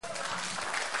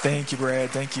Thank you,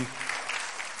 Brad. Thank you.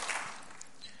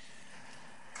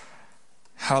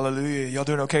 Hallelujah. Y'all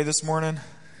doing okay this morning?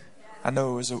 I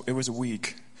know it was a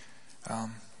week,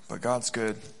 but God's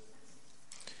good.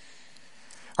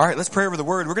 All right, let's pray over the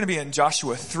word. We're going to be in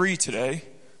Joshua 3 today.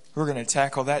 We're going to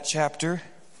tackle that chapter.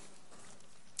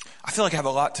 I feel like I have a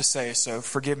lot to say, so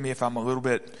forgive me if I'm a little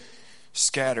bit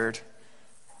scattered,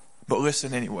 but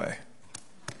listen anyway.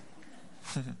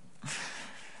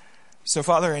 So,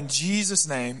 Father, in Jesus'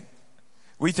 name,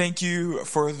 we thank you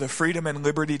for the freedom and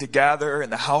liberty to gather in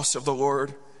the house of the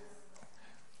Lord.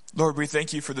 Lord, we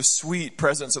thank you for the sweet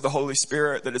presence of the Holy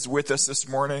Spirit that is with us this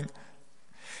morning.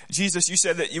 Jesus, you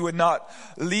said that you would not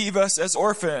leave us as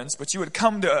orphans, but you would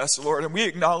come to us, Lord. And we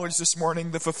acknowledge this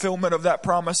morning the fulfillment of that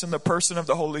promise in the person of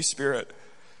the Holy Spirit.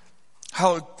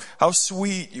 How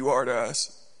sweet you are to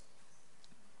us.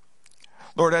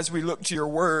 Lord, as we look to your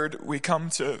word, we come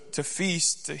to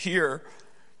feast, to hear,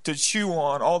 to chew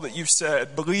on all that you've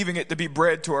said, believing it to be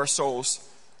bread to our souls.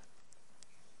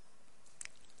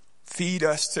 Feed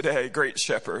us today, great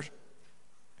shepherd.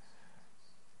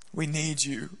 We need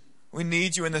you. We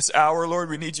need you in this hour, Lord.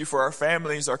 We need you for our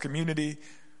families, our community.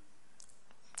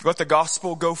 Let the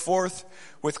gospel go forth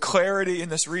with clarity in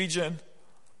this region.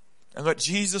 And let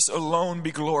Jesus alone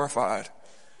be glorified.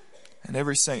 And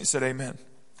every saint said amen.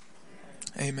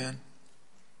 Amen.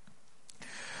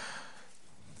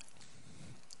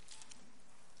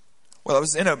 Well, I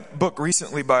was in a book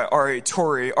recently by R.A.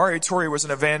 Torrey. R.A. Torrey was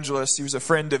an evangelist. He was a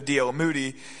friend of D.L.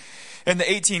 Moody. In the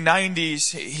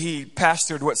 1890s, he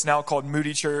pastored what's now called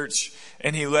Moody Church,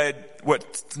 and he led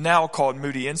what's now called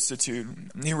Moody Institute.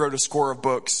 He wrote a score of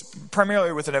books,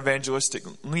 primarily with an evangelistic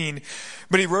lean.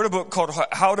 But he wrote a book called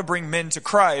How to Bring Men to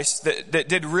Christ that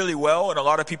did really well, and a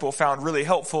lot of people found really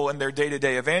helpful in their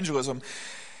day-to-day evangelism.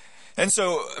 And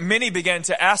so many began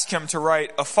to ask him to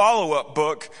write a follow-up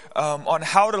book on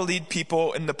how to lead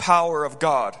people in the power of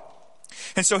God.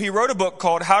 And so he wrote a book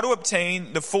called How to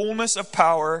Obtain the Fullness of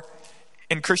Power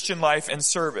in Christian Life and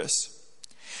Service.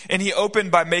 And he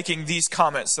opened by making these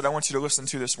comments that I want you to listen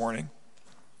to this morning.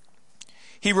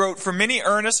 He wrote, "For many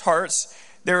earnest hearts,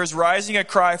 there is rising a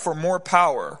cry for more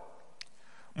power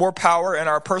in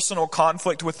our personal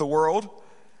conflict with the world,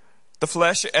 the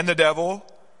flesh and the devil,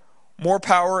 more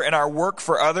power in our work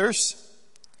for others."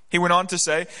 He went on to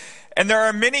say, "And there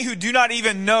are many who do not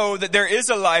even know that there is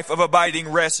a life of abiding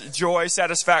rest, joy,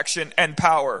 satisfaction, and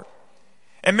power.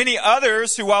 And many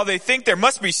others who, while they think there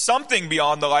must be something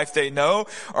beyond the life they know,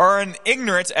 are in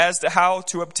ignorance as to how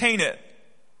to obtain it."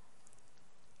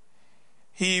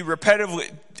 He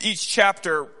repetitively, each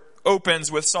chapter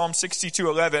opens with Psalm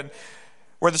 62:11,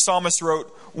 where the psalmist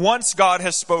wrote, "Once God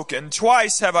has spoken,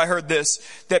 twice have I heard this,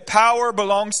 that power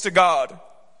belongs to God,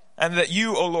 and that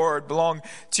you, O Lord,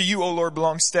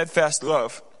 belongs steadfast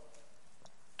love."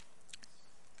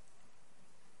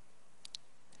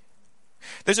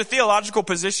 There's a theological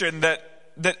position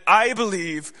that I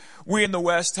believe we in the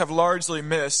West have largely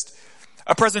missed.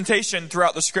 A presentation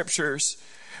throughout the scriptures.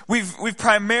 We've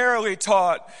primarily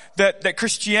taught that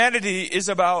Christianity is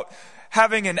about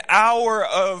having an hour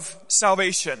of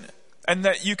salvation, and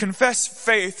that you confess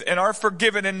faith and are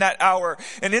forgiven in that hour.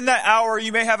 And in that hour,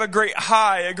 you may have a great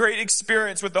high, a great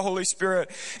experience with the Holy Spirit.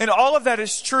 And all of that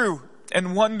is true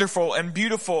and wonderful and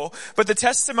beautiful. But the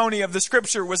testimony of the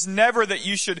scripture was never that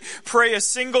you should pray a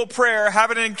single prayer,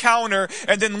 have an encounter,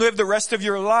 and then live the rest of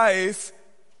your life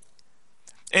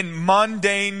in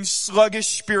mundane, sluggish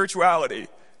spirituality.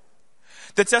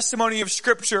 The testimony of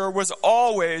scripture was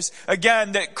always,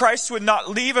 again, that Christ would not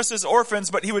leave us as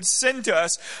orphans, but he would send to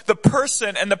us the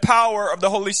person and the power of the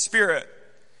Holy Spirit.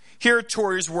 Hear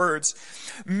Torrey's words.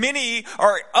 "Many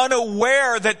are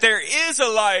unaware that there is a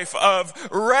life of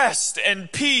rest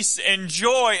and peace and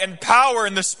joy and power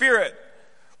in the Spirit,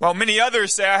 while many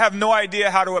others say, I have no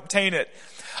idea how to obtain it."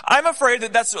 I'm afraid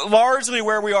that that's largely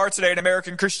where we are today in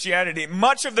American Christianity.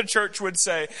 Much of the church would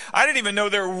say, I didn't even know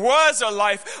there was a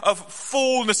life of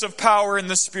fullness of power in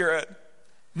the Spirit,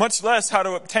 much less how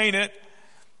to obtain it.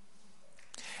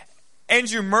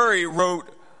 Andrew Murray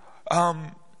wrote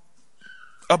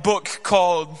a book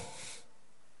called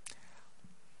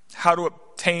How to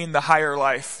Obtain the Higher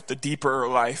Life, the Deeper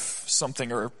Life,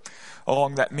 something or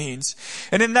along that means.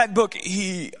 And in that book,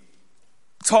 he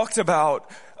talked about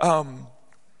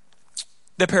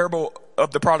the parable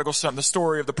of the prodigal son, the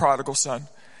story of the prodigal son,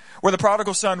 where the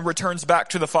prodigal son returns back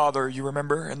to the father, you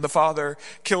remember, and the father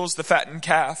kills the fattened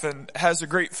calf and has a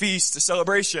great feast, a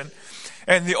celebration.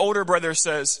 And the older brother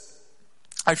says,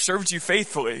 I've served you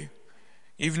faithfully.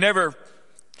 You've never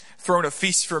thrown a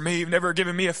feast for me. You've never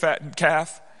given me a fattened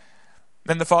calf.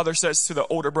 Then the father says to the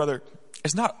older brother,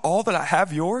 is not all that I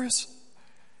have yours?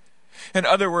 In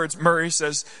other words, Murray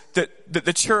says that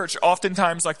the church,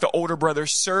 oftentimes like the older brother,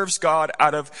 serves God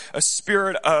out of a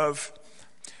spirit of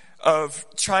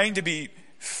trying to be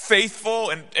faithful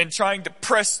and trying to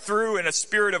press through in a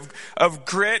spirit of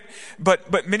grit.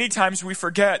 But many times we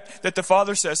forget that the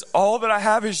Father says, all that I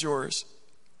have is yours.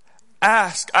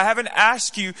 Ask. I haven't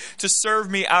asked you to serve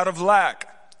me out of lack.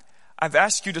 I've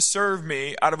asked you to serve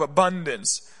me out of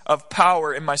abundance of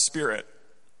power in my spirit.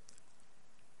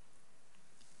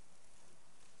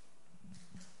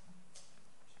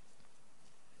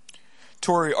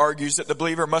 Torrey argues that the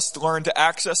believer must learn to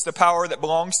access the power that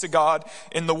belongs to God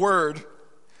in the Word,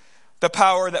 the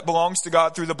power that belongs to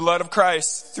God through the blood of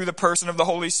Christ, through the person of the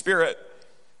Holy Spirit,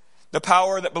 the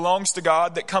power that belongs to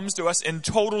God that comes to us in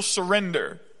total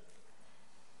surrender,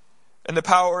 and the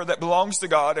power that belongs to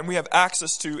God and we have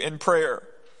access to in prayer.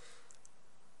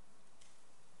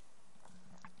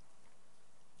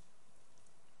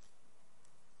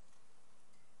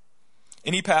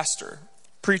 Any pastor,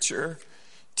 preacher,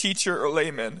 teacher, or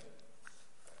layman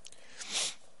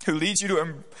who leads you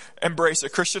to embrace a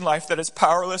Christian life that is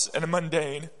powerless and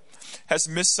mundane has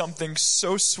missed something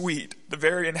so sweet, the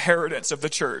very inheritance of the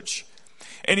church.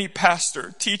 Any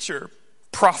pastor, teacher,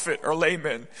 prophet, or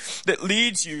layman that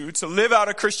leads you to live out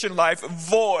a Christian life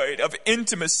void of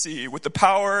intimacy with the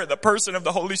power and the person of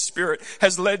the Holy Spirit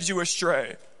has led you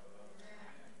astray.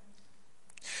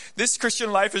 This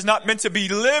Christian life is not meant to be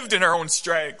lived in our own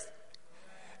strength.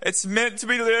 It's meant to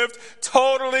be lived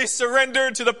totally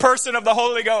surrendered to the person of the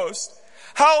Holy Ghost.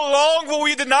 How long will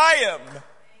we deny Him?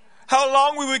 How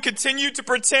long will we continue to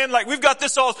pretend like we've got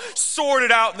this all sorted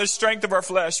out in the strength of our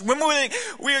flesh? When will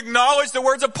we acknowledge the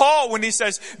words of Paul when he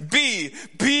says,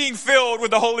 being filled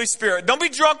with the Holy Spirit. Don't be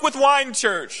drunk with wine,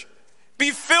 church.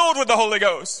 Be filled with the Holy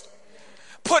Ghost.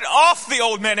 Put off the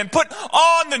old man and put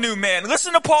on the new man.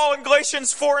 Listen to Paul in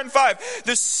Galatians 4 and 5.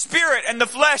 The Spirit and the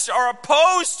flesh are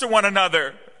opposed to one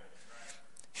another.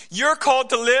 You're called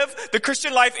to live the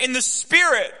Christian life in the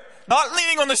Spirit, not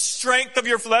leaning on the strength of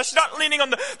your flesh, not leaning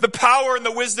on the power and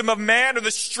the wisdom of man or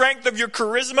the strength of your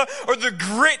charisma or the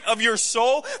grit of your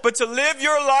soul, but to live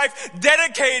your life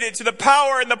dedicated to the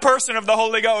power and the person of the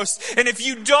Holy Ghost. And if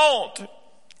you don't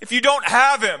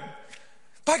have Him,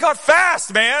 by God,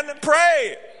 fast, man.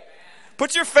 Pray.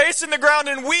 Put your face in the ground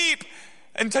and weep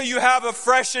until you have a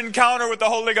fresh encounter with the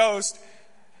Holy Ghost.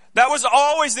 That was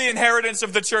always the inheritance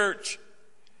of the church.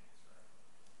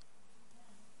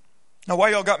 Now,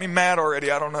 why y'all got me mad already,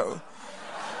 I don't know.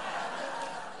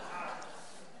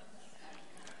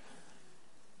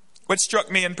 What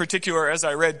struck me in particular as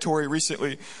I read Torrey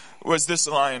recently was this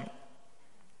line.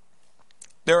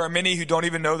 There are many who don't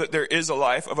even know that there is a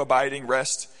life of abiding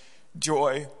rest,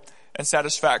 joy, and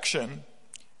satisfaction,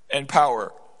 and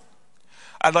power.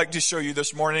 I'd like to show you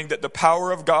this morning that the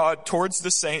power of God towards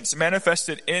the saints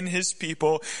manifested in His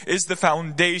people is the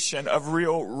foundation of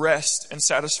real rest and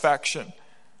satisfaction.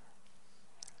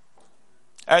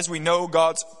 As we know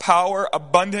God's power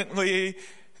abundantly,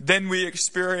 then we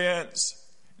experience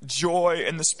joy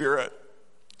in the Spirit.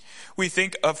 We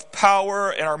think of power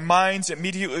and our minds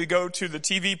immediately go to the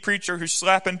TV preacher who's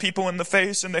slapping people in the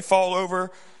face and they fall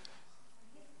over.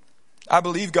 I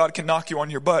believe God can knock you on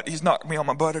your butt. He's knocked me on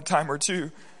my butt a time or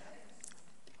two.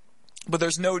 But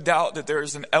there's no doubt that there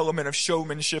is an element of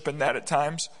showmanship in that at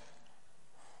times.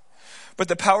 But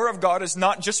the power of God is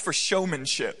not just for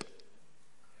showmanship.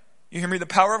 You hear me? The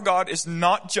power of God is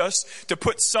not just to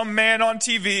put some man on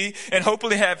TV and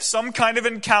hopefully have some kind of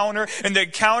encounter, and the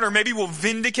encounter maybe will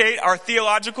vindicate our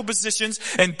theological positions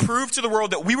and prove to the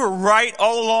world that we were right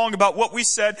all along about what we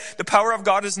said. The power of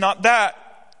God is not that.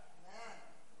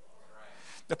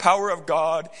 The power of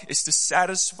God is to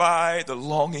satisfy the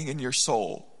longing in your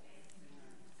soul.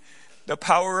 The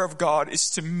power of God is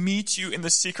to meet you in the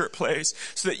secret place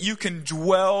so that you can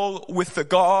dwell with the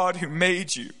God who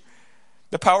made you.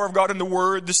 The power of God in the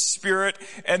Word, the Spirit,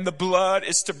 and the blood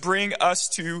is to bring us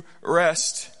to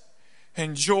rest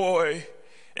and joy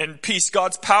and peace.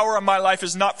 God's power on my life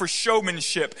is not for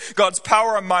showmanship. God's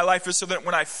power on my life is so that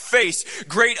when I face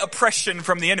great oppression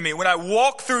from the enemy, when I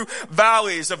walk through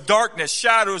valleys of darkness,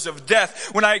 shadows of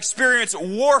death, when I experience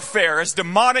warfare as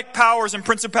demonic powers and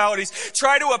principalities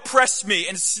try to oppress me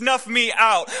and snuff me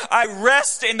out, I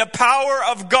rest in the power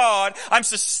of God. I'm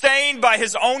sustained by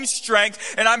His own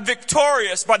strength, and I'm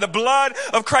victorious by the blood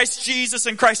of Christ Jesus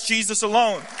and Christ Jesus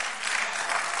alone.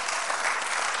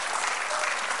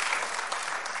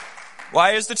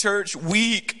 Why is the church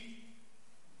weak?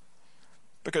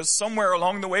 Because somewhere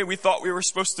along the way we thought we were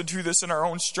supposed to do this in our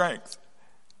own strength.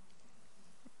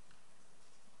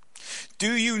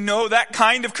 Do you know that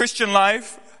kind of Christian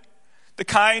life? The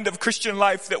kind of Christian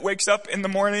life that wakes up in the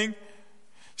morning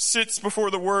sits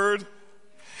before the Word,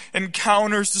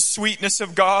 encounters the sweetness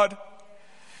of God?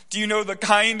 Do you know the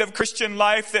kind of Christian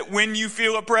life that when you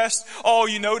feel oppressed, all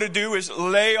you know to do is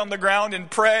lay on the ground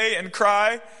and pray and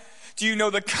cry? Do you know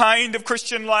the kind of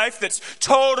Christian life that's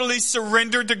totally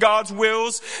surrendered to God's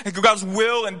will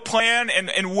and plan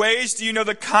and ways? Do you know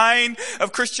the kind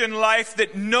of Christian life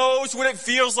that knows what it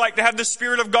feels like to have the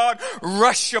Spirit of God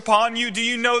rush upon you? Do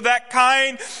you know that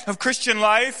kind of Christian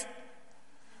life?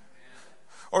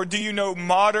 Or do you know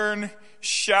modern,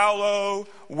 shallow,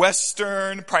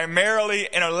 Western, primarily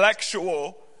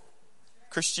intellectual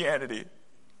Christianity?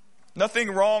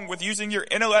 Nothing wrong with using your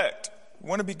intellect. We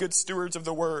want to be good stewards of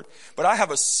the Word. But I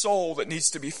have a soul that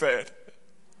needs to be fed.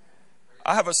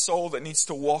 I have a soul that needs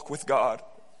to walk with God.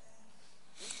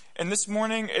 And this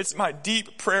morning, it's my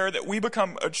deep prayer that we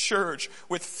become a church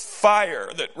with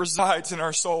fire that resides in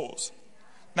our souls.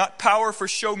 Not power for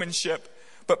showmanship,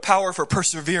 but power for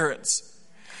perseverance.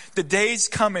 The day's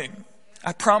coming,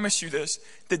 I promise you this,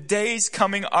 the day's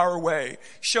coming our way.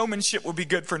 Showmanship will be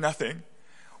good for nothing.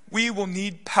 We will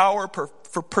need power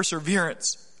for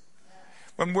perseverance.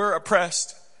 When we're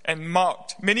oppressed and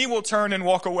mocked, many will turn and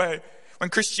walk away. When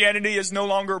Christianity is no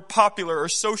longer popular or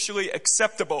socially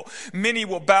acceptable, many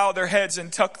will bow their heads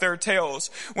and tuck their tails.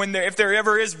 If there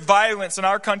ever is violence in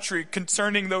our country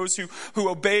concerning those who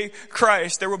obey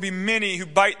Christ, there will be many who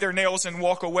bite their nails and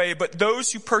walk away. But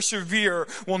those who persevere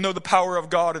will know the power of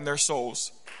God in their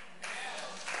souls.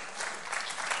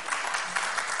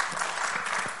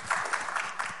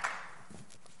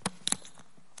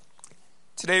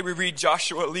 Today we read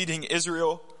Joshua leading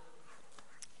Israel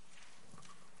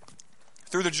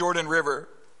through the Jordan River,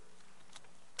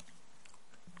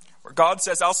 where God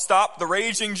says, I'll stop the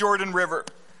raging Jordan River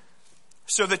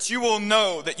so that you will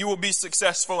know that you will be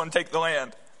successful and take the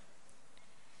land.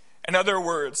 In other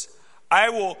words, I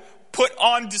will put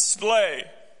on display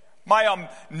my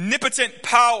omnipotent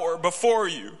power before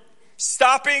you,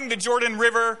 stopping the Jordan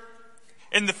River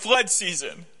in the flood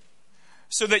season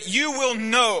so that you will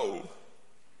know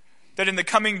that in the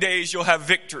coming days you'll have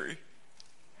victory.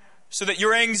 So that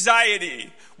your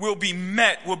anxiety will be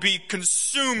met, will be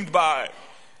consumed by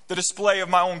the display of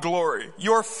my own glory.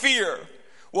 Your fear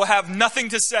will have nothing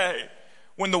to say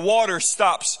when the water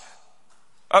stops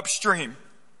upstream.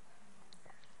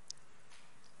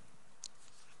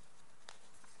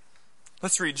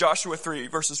 Let's read Joshua 3,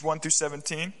 verses 1 through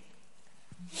 17.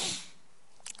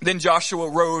 Then Joshua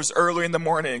rose early in the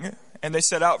morning, and they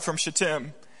set out from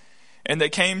Shittim. And they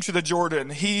came to the Jordan,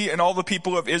 he and all the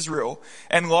people of Israel,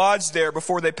 and lodged there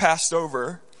before they passed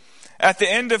over. At the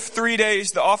end of 3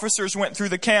 days, the officers went through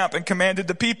the camp and commanded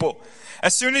the people,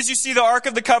 as soon as you see the ark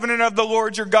of the covenant of the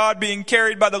Lord your God being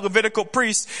carried by the Levitical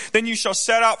priests, then you shall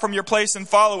set out from your place and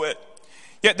follow it.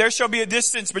 Yet there shall be a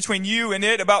distance between you and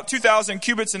it, about 2,000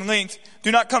 cubits in length.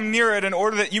 Do not come near it in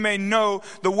order that you may know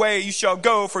the way you shall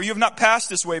go, for you have not passed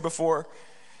this way before.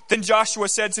 Then Joshua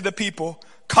said to the people,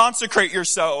 consecrate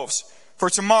yourselves, for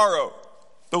tomorrow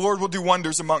the Lord will do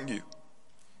wonders among you.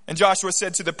 And Joshua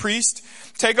said to the priest,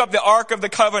 take up the ark of the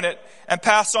covenant and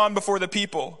pass on before the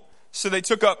people. So they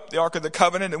took up the ark of the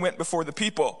covenant and went before the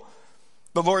people.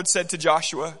 The Lord said to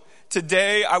Joshua,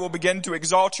 today I will begin to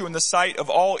exalt you in the sight of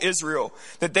all Israel,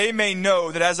 that they may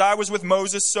know that as I was with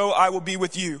Moses, so I will be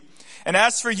with you. And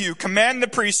as for you, command the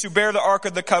priests who bear the ark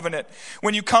of the covenant,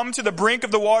 when you come to the brink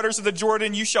of the waters of the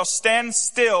Jordan, you shall stand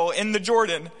still in the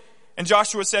Jordan. And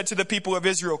Joshua said to the people of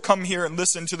Israel, come here and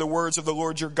listen to the words of the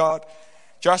Lord your God.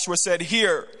 Joshua said,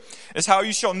 here is how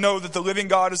you shall know that the living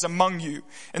God is among you,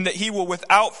 and that he will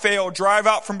without fail drive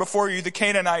out from before you the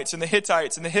Canaanites and the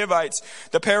Hittites and the Hivites,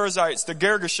 the Perizzites, the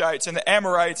Girgashites and the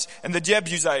Amorites and the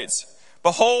Jebusites.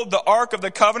 Behold, the ark of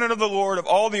the covenant of the Lord of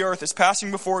all the earth is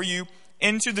passing before you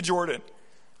into the Jordan.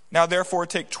 Now therefore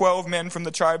take 12 men from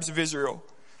the tribes of Israel,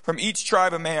 from each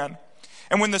tribe a man.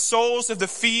 And when the soles of the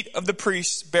feet of the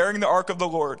priests bearing the ark of the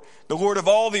Lord of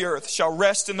all the earth, shall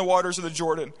rest in the waters of the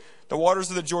Jordan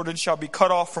of the Jordan shall be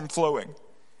cut off from flowing,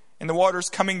 and the waters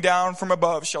coming down from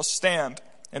above shall stand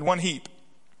in one heap.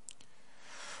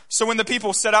 So when the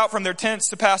people set out from their tents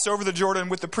to pass over the Jordan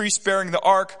with the priests bearing the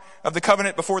ark of the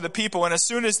covenant before the people, and as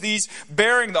soon as these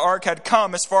bearing the ark had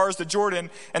come as far as the Jordan,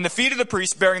 and the feet of the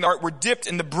priests bearing the ark were dipped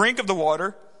in the brink of the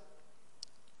water,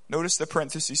 notice the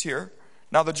parentheses here,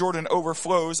 now the Jordan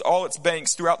overflows all its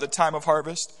banks throughout the time of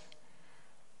harvest.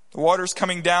 The waters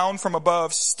coming down from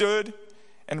above stood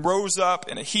and rose up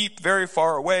in a heap very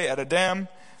far away at Adam,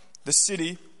 the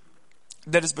city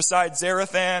that is beside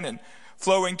Zarethan and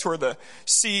flowing toward the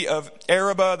sea of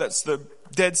Arabah, that's the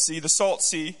Dead Sea, the Salt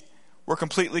Sea, were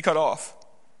completely cut off.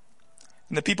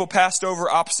 And the people passed over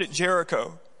opposite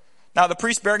Jericho. Now the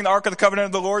priest bearing the ark of the covenant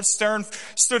of the Lord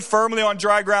stood firmly on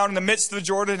dry ground in the midst of the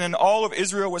Jordan, and all of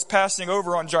Israel was passing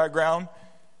over on dry ground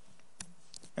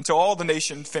until all the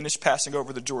nation finished passing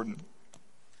over the Jordan.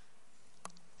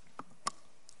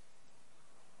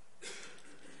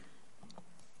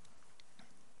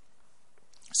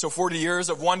 So 40 years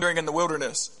of wandering in the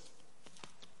wilderness,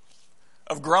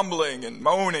 of grumbling and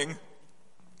moaning,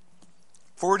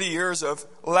 40 years of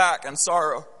lack and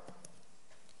sorrow,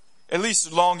 at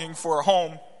least longing for a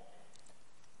home,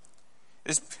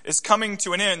 is coming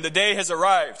to an end. The day has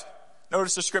arrived.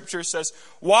 Notice the scripture says,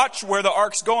 watch where the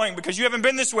ark's going, because you haven't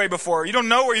been this way before. You don't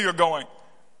know where you're going.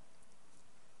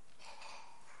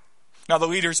 Now the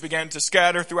leaders began to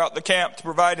scatter throughout the camp to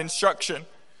provide instruction.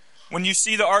 When you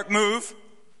see the ark move,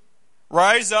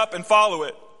 rise up and follow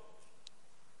it.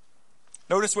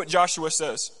 Notice what Joshua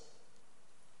says.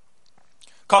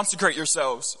 Consecrate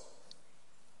yourselves,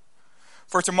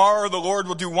 for tomorrow the Lord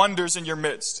will do wonders in your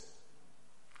midst.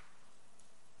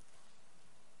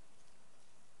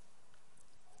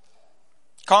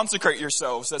 Consecrate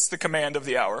yourselves. That's the command of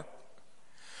the hour.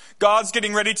 God's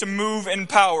getting ready to move in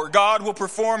power. God will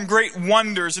perform great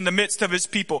wonders in the midst of his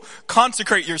people.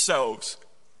 Consecrate yourselves.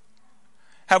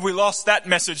 Have we lost that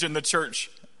message in the church?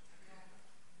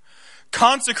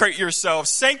 Consecrate yourselves,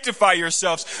 sanctify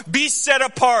yourselves, be set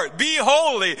apart, be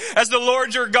holy as the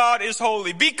Lord your God is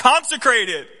holy. Be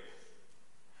consecrated,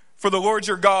 for the Lord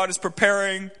your God is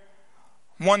preparing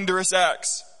wondrous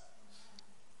acts.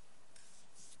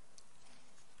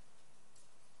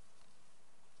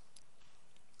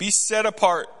 Be set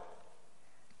apart.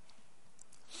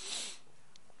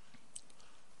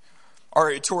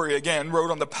 R.A. Torrey again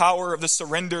wrote on the power of the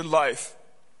surrendered life.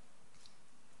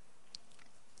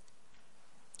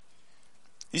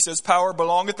 He says, power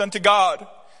belongeth unto God,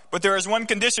 but there is one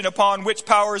condition upon which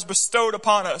power is bestowed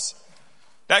upon us.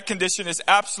 That condition is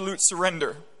absolute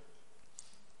surrender.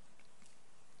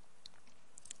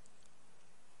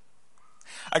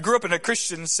 I grew up in a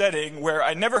Christian setting where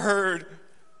I never heard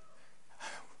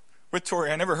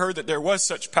that there was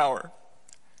such power.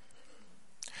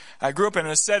 I grew up in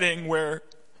a setting where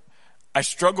I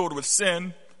struggled with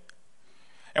sin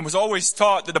and was always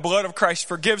taught that the blood of Christ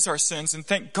forgives our sins, and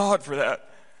thank God for that.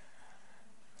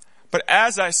 But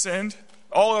as I sinned,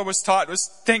 all I was taught was,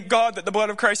 thank God that the blood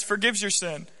of Christ forgives your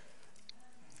sin.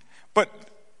 But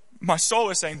my soul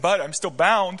is saying, but I'm still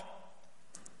bound.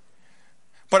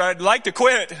 But I'd like to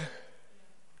quit.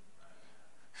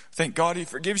 Thank God he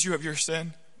forgives you of your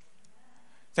sin.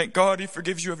 Thank God he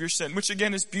forgives you of your sin, which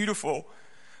again is beautiful.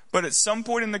 But at some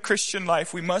point in the Christian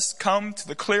life, we must come to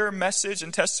the clear message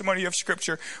and testimony of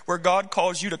Scripture where God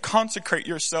calls you to consecrate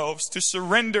yourselves, to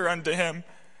surrender unto him.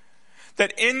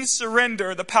 That in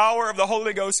surrender, the power of the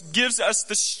Holy Ghost gives us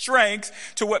the strength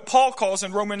to what Paul calls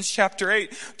in Romans chapter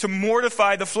 8, to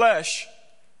mortify the flesh.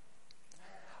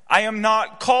 I am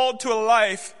not called to a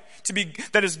life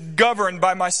that is governed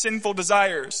by my sinful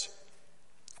desires.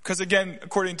 Because again,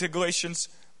 according to Galatians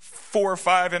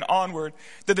 4:5 and onward,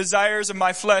 the desires of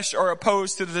my flesh are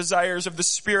opposed to the desires of the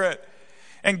Spirit.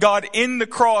 And God in the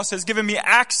cross has given me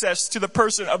access to the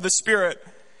person of the Spirit.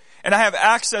 And I have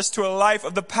access to a life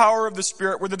of the power of the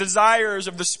Spirit where the desires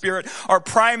of the Spirit are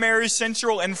primary,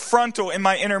 central, and frontal in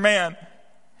my inner man.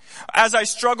 As I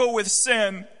struggle with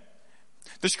sin,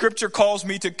 the Scripture calls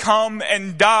me to come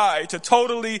and die, to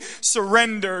totally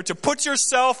surrender, to put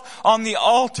yourself on the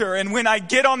altar. And when I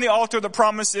get on the altar, the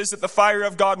promise is that the fire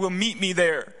of God will meet me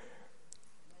there.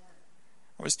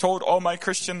 I was told all my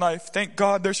Christian life, thank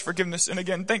God there's forgiveness. And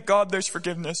again, thank God there's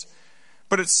forgiveness.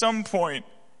 But at some point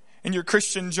in your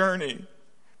Christian journey,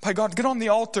 by God, get on the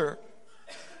altar.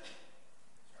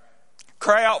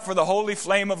 Cry out for the holy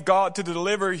flame of God to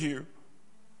deliver you.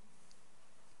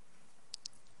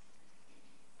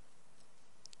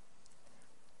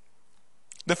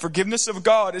 The forgiveness of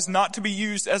God is not to be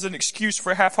used as an excuse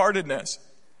for half-heartedness.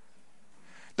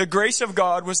 The grace of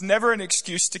God was never an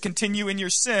excuse to continue in your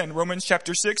sin. Romans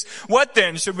chapter 6. What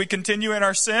then? Should we continue in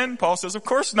our sin? Paul says, of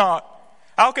course not.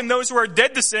 How can those who are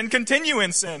dead to sin continue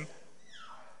in sin?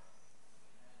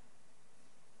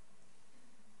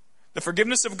 The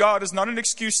forgiveness of God is not an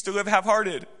excuse to live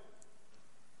half-hearted.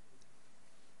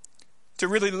 To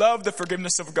really love the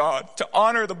forgiveness of God, to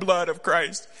honor the blood of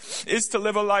Christ, is to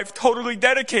live a life totally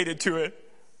dedicated to it.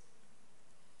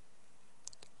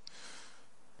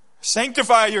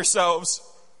 Sanctify yourselves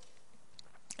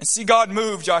and see God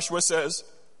move, Joshua says.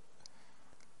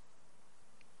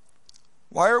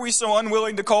 Why are we so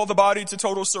unwilling to call the body to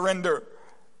total surrender?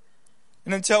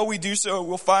 And until we do so,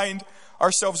 we'll find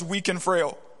ourselves weak and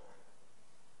frail.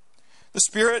 The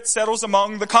Spirit settles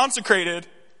among the consecrated.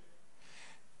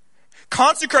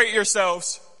 Consecrate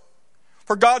yourselves,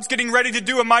 for God's getting ready to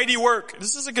do a mighty work.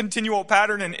 This is a continual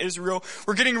pattern in Israel.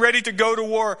 We're getting ready to go to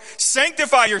war.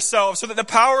 Sanctify yourselves so that the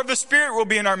power of the Spirit will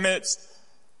be in our midst.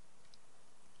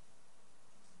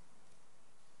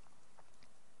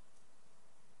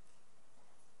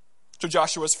 So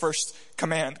Joshua's first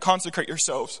command, consecrate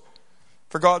yourselves,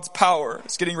 for God's power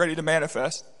is getting ready to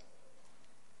manifest.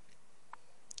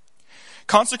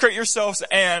 Consecrate yourselves,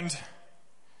 and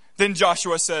then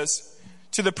Joshua says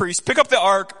to the priest, pick up the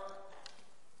ark,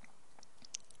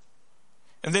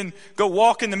 and then go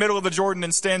walk in the middle of the Jordan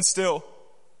and stand still.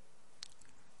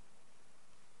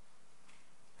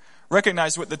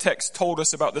 Recognize what the text told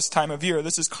us about this time of year.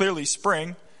 This is clearly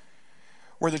spring,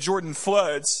 where the Jordan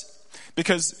floods,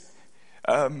 because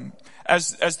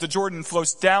as the Jordan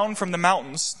flows down from the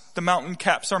mountains, the mountain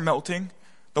caps are melting.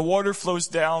 The water flows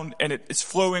down, and it's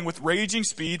flowing with raging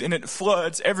speed, and it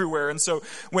floods everywhere. And so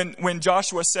when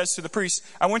Joshua says to the priest,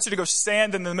 I want you to go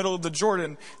stand in the middle of the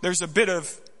Jordan, there's a bit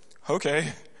of,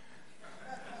 okay,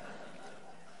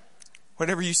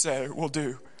 whatever you say, we'll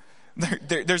do.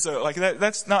 There's a, like,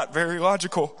 that's not very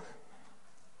logical.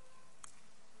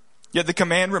 Yet the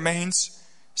command remains,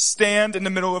 stand in the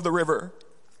middle of the river.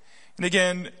 And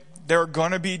again, there are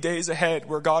going to be days ahead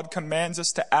where God commands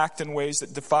us to act in ways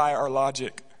that defy our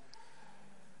logic.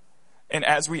 And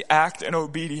as we act in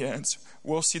obedience,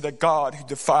 we'll see the God who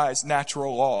defies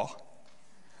natural law.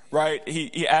 Right?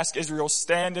 He asked Israel,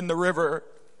 stand in the river,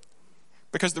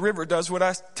 because the river does what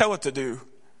I tell it to do.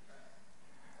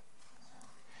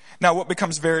 Now, what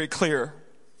becomes very clear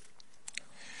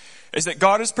is that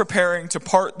God is preparing to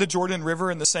part the Jordan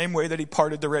River in the same way that he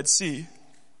parted the Red Sea.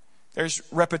 There's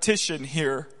repetition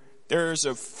here. There's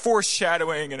a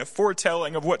foreshadowing and a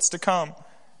foretelling of what's to come.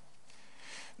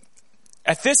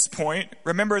 At this point,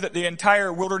 remember that the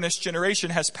entire wilderness generation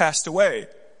has passed away,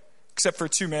 except for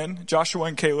two men, Joshua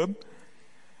and Caleb.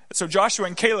 So Joshua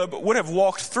and Caleb would have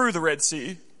walked through the Red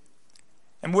Sea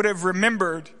and would have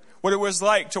remembered what it was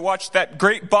like to watch that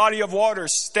great body of water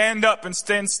stand up and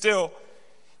stand still.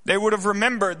 They would have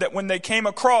remembered that when they came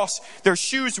across, their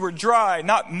shoes were dry,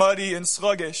 not muddy and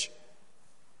sluggish.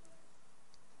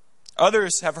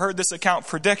 Others have heard this account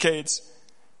for decades,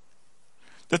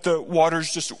 that the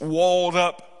waters just walled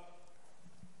up,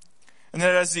 and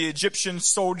that as the Egyptian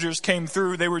soldiers came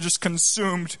through, they were just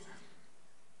consumed.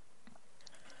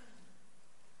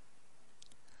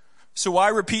 So why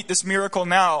repeat this miracle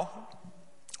now?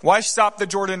 Why stop the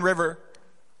Jordan River?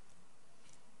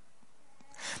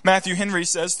 Matthew Henry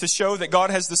says, to show that God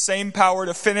has the same power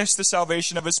to finish the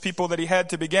salvation of his people that he had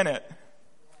to begin it.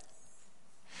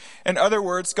 In other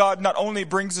words, God not only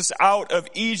brings us out of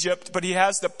Egypt, but he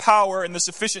has the power and the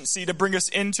sufficiency to bring us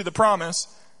into the promise.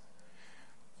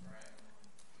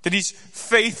 That he's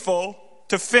faithful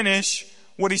to finish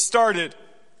what he started.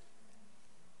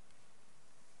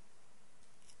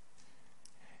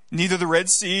 Neither the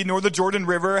Red Sea nor the Jordan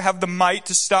River have the might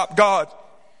to stop God.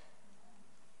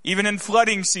 Even in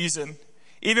flooding season,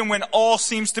 even when all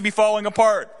seems to be falling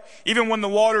apart, even when the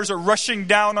waters are rushing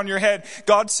down on your head,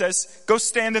 God says, go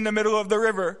stand in the middle of the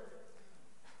river.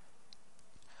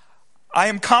 I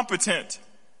am competent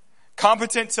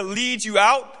to lead you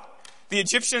out. The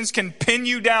Egyptians can pin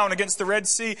you down against the Red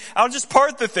Sea. I'll just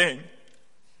part the thing.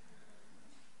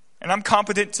 And I'm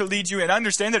competent to lead you in. I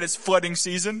understand that it's flooding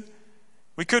season.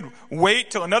 We could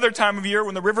wait till another time of year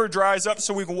when the river dries up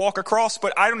so we can walk across,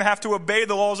 but I don't have to obey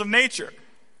the laws of nature.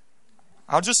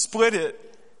 I'll just split it.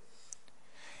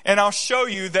 And I'll show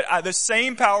you that the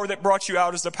same power that brought you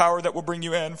out is the power that will bring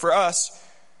you in. For us,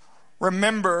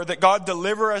 remember that God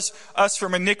delivers us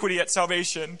from iniquity at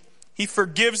salvation. He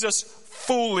forgives us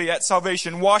fully at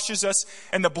salvation, washes us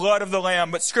in the blood of the Lamb.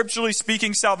 But scripturally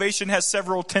speaking, salvation has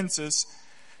several tenses.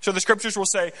 So the scriptures will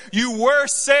say, you were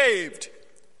saved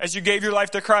as you gave your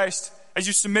life to Christ, as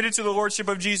you submitted to the lordship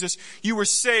of Jesus. You were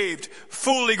saved,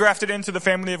 fully grafted into the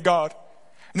family of God.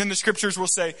 And then the scriptures will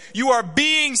say, you are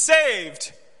being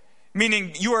saved,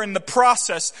 meaning you are in the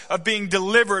process of being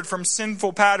delivered from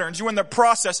sinful patterns. You are in the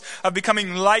process of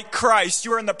becoming like Christ.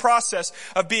 You are in the process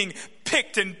of being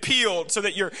picked and peeled so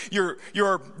that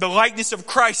the likeness of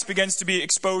Christ begins to be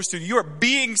exposed to you. You are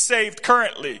being saved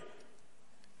currently.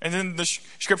 And then the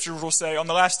scriptures will say, on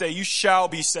the last day, you shall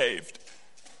be saved.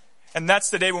 And that's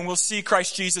the day when we'll see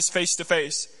Christ Jesus face to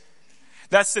face.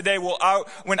 That's the day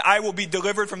when I will be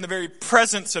delivered from the very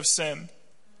presence of sin.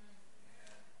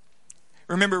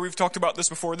 Remember, we've talked about this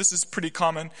before. This is pretty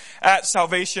common. At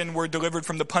salvation, we're delivered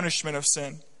from the punishment of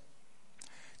sin.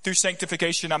 Through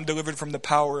sanctification, I'm delivered from the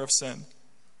power of sin.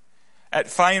 At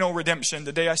final redemption,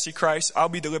 the day I see Christ, I'll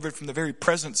be delivered from the very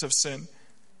presence of sin.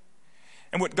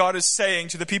 And what God is saying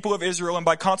to the people of Israel, and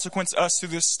by consequence us through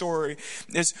this story,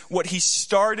 is what he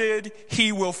started,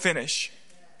 he will finish.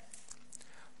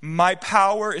 My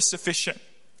power is sufficient.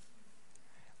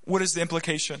 What is the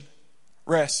implication?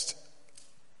 Rest.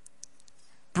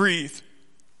 Breathe.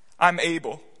 I'm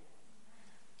able.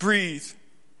 Breathe.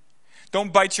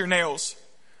 Don't bite your nails.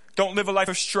 Don't live a life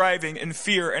of striving and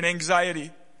fear and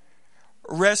anxiety.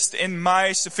 Rest in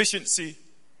my sufficiency,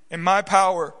 in my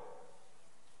power.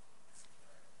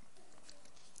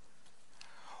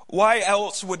 Why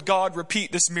else would God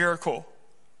repeat this miracle?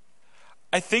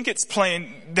 I think it's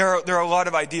plain. There are a lot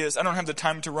of ideas. I don't have the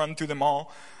time to run through them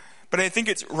all. But I think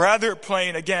it's rather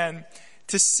plain, again,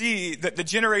 to see that the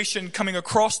generation coming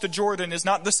across the Jordan is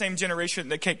not the same generation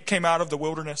that came out of the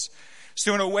wilderness.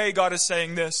 So in a way, God is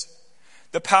saying this: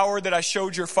 the power that I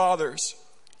showed your fathers,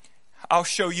 I'll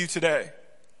show you today.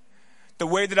 The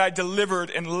way that I delivered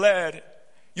and led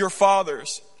your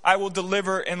fathers, I will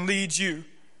deliver and lead you.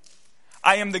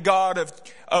 I am the God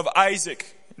of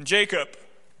Isaac and Jacob,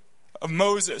 of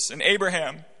Moses and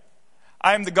Abraham.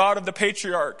 I am the God of the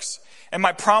patriarchs, and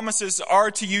my promises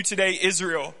are to you today,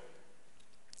 Israel.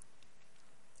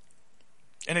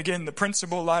 And again, the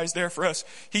principle lies there for us.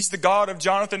 He's the God of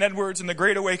Jonathan Edwards and the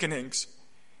Great Awakenings.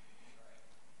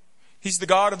 He's the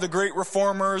God of the great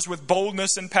reformers with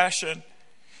boldness and passion.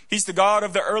 He's the God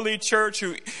of the early church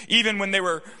who, even when they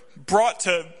were brought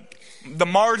to the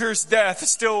martyr's death,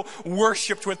 still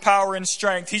worshipped with power and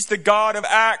strength. He's the God of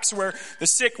Acts, where the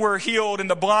sick were healed and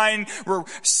the blind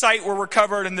sight were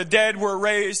recovered and the dead were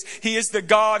raised. He is the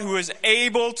God who is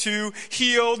able to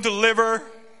heal, deliver.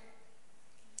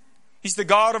 He's the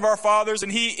God of our fathers,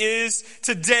 and he is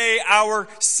today our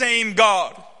same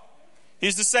God.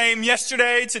 He's the same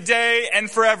yesterday, today, and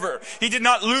forever. He did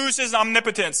not lose his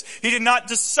omnipotence. He did not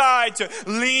decide to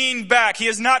lean back. He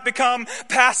has not become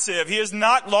passive. He has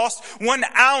not lost 1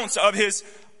 ounce of his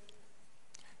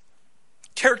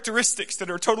characteristics that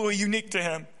are totally unique to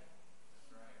him.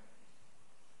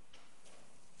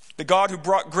 The God who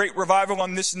brought great revival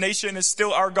on this nation is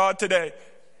still our God today.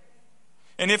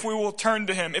 And if we will turn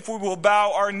to him, if we will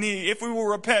bow our knee, if we will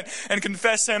repent and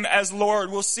confess him as Lord,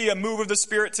 we'll see a move of the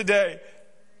Spirit today.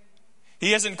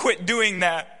 He hasn't quit doing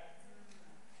that.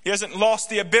 He hasn't lost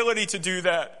the ability to do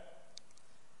that.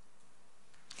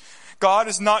 God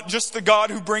is not just the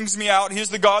God who brings me out. He is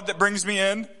the God that brings me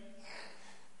in.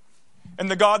 And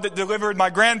the God that delivered my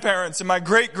grandparents and my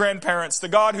great-grandparents. The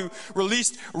God who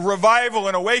released revival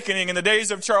and awakening in the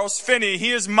days of Charles Finney.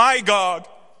 He is my God.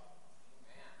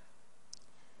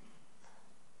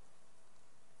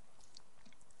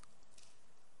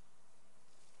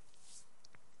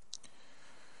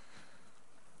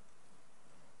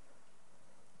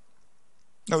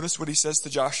 Notice what he says to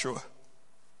Joshua,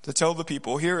 to tell the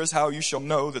people, here is how you shall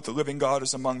know that the living God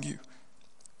is among you,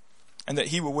 and that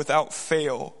he will without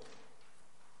fail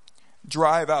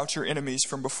drive out your enemies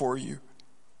from before you.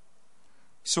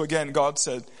 So again, God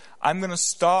said, I'm going to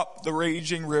stop the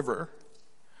raging river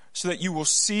so that you will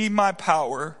see my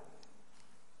power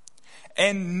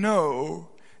and know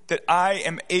that I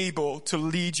am able to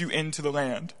lead you into the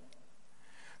land.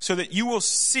 So that you will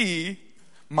see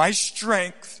my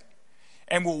strength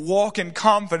and will walk in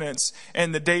confidence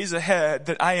in the days ahead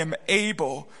that I am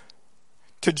able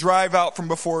to drive out from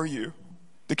before you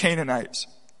the Canaanites.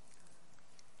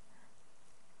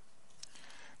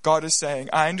 God is saying,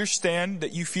 I understand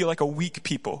that you feel like a weak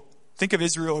people. Think of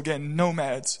Israel again,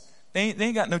 nomads. They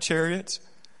ain't got no chariots,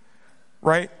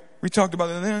 right? We talked about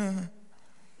it.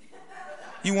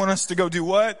 You want us to go do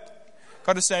what?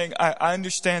 God is saying, I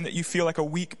understand that you feel like a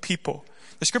weak people.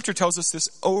 The scripture tells us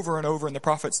this over and over in the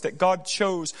prophets, that God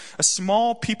chose a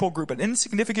small people group, an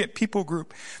insignificant people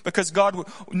group, because God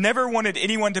never wanted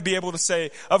anyone to be able to say,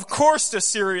 of course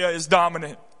Assyria is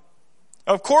dominant.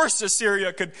 Of course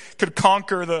Assyria could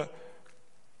conquer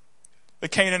the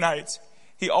Canaanites.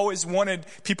 He always wanted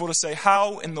people to say,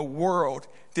 how in the world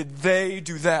did they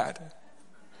do that?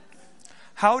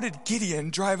 How did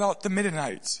Gideon drive out the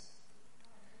Midianites?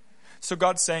 So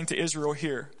God's saying to Israel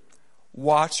here,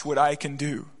 watch what I can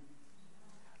do.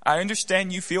 I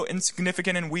understand you feel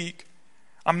insignificant and weak.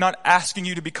 I'm not asking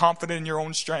you to be confident in your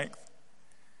own strength.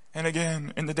 And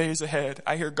again, in the days ahead,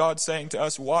 I hear God saying to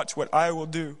us, watch what I will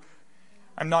do.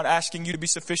 I'm not asking you to be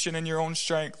sufficient in your own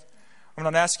strength. I'm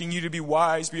not asking you to be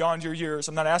wise beyond your years.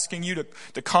 I'm not asking you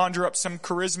to conjure up some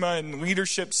charisma and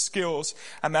leadership skills.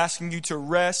 I'm asking you to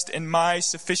rest in my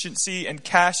sufficiency and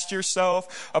cast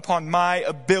yourself upon my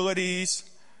abilities.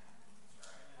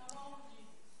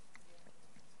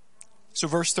 So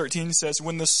verse 13 says,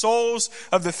 when the soles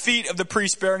of the feet of the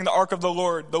priests bearing the ark of the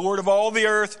Lord of all the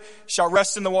earth, shall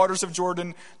rest in the waters of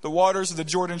Jordan, the waters of the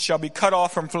Jordan shall be cut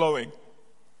off from flowing.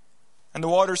 And the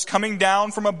waters coming down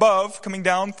from above, coming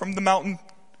down from the mountain,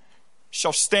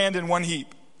 shall stand in one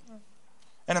heap.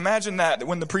 And imagine that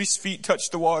when the priest's feet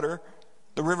touched the water,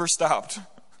 the river stopped.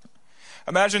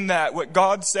 Imagine that what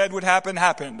God said would happen,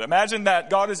 happened. Imagine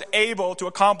that God is able to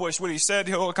accomplish what he said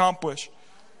he'll accomplish.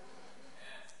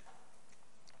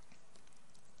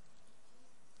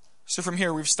 So from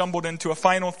here, we've stumbled into a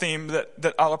final theme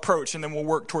that I'll approach, and then we'll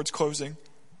work towards closing.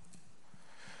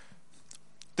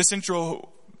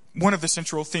 One of the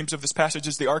central themes of this passage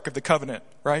is the Ark of the Covenant,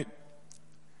 right?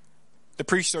 The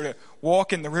priests are to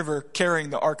walk in the river carrying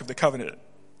the Ark of the Covenant.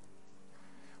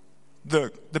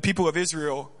 The people of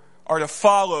Israel are to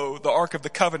follow the Ark of the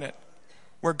Covenant.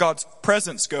 Where God's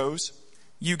presence goes,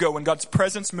 you go. When God's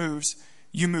presence moves,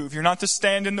 you move. You're not to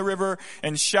stand in the river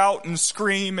and shout and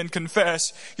scream and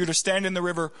confess. You're to stand in the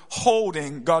river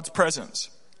holding God's presence.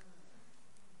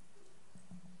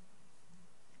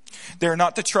 They're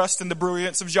not to trust in the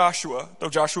brilliance of Joshua, though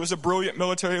Joshua is a brilliant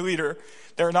military leader.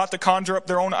 They're not to conjure up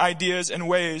their own ideas and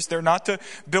ways. They're not to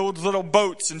build little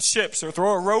boats and ships or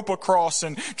throw a rope across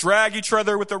and drag each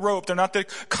other with a rope. They're not to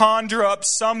conjure up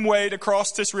some way to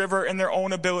cross this river in their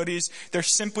own abilities. They're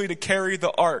simply to carry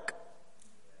the ark.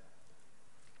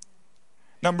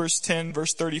 Numbers 10,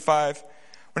 verse 35.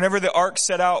 Whenever the ark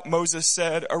set out, Moses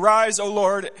said, "Arise, O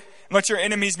Lord, and let your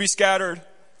enemies be scattered,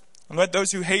 and let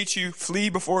those who hate you flee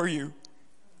before you."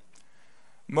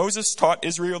 Moses taught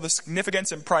Israel the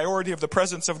significance and priority of the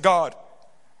presence of God.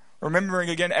 Remembering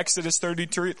again Exodus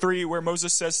 33, where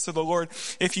Moses says to the Lord,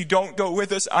 "If you don't go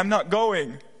with us, I'm not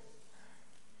going."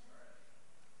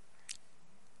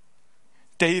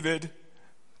 David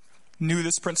knew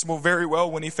this principle very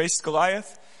well when he faced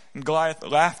Goliath. And Goliath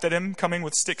laughed at him, coming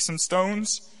with sticks and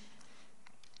stones.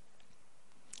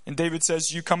 And David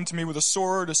says, "You come to me with a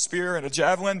sword, a spear, and a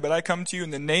javelin, but I come to you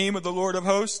in the name of the Lord of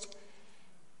hosts."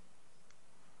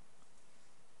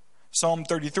 Psalm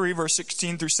 33, verse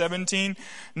 16 through 17.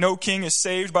 No king is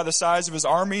saved by the size of his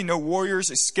army. No warriors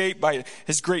escape by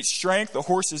his great strength. The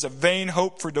horse is a vain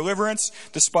hope for deliverance.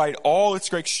 Despite all its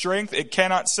great strength, it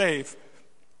cannot save.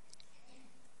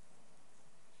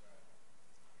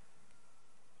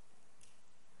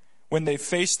 When they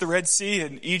faced the Red Sea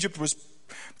and Egypt was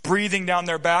breathing down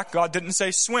their back, God didn't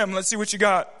say, "Swim, let's see what you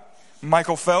got,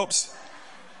 Michael Phelps."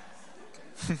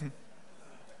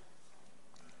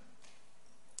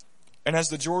 And as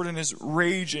the Jordan is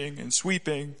raging and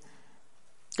sweeping,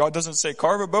 God doesn't say,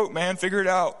 "Carve a boat, man, figure it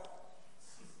out."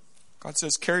 God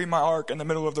says, "Carry my ark in the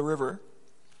middle of the river."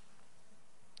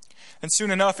 And soon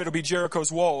enough, it'll be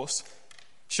Jericho's walls.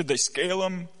 Should they scale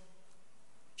them?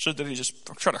 Should they just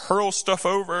try to hurl stuff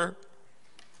over?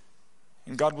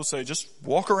 And God will say, "Just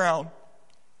walk around."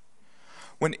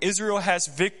 When Israel has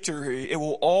victory, it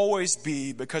will always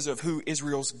be because of who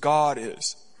Israel's God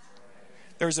is.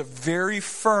 There's a very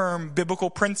firm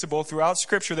biblical principle throughout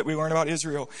Scripture that we learn about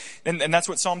Israel. And that's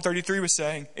what Psalm 33 was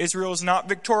saying. Israel is not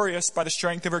victorious by the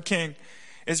strength of her king.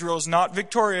 Israel is not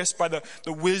victorious by the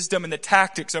wisdom and the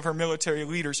tactics of her military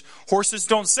leaders. Horses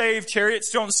don't save,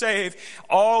 chariots don't save.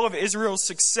 All of Israel's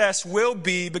success will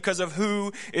be because of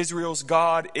who Israel's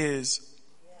God is.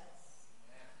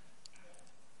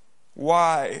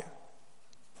 Why?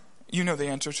 You know the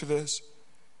answer to this.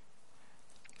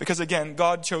 Because again,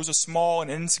 God chose a small and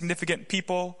insignificant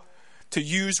people to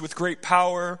use with great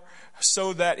power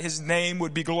so that his name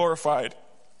would be glorified.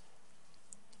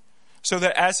 So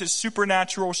that as his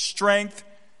supernatural strength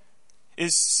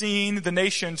is seen, the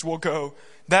nations will go,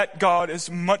 "That God is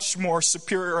much more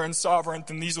superior and sovereign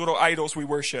than these little idols we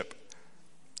worship."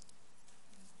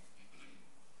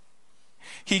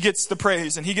 He gets the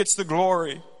praise and he gets the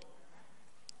glory.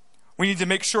 We need to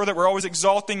make sure that we're always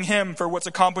exalting him for what's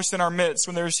accomplished in our midst.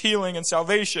 When there's healing and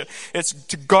salvation, it's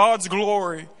to God's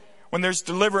glory. When there's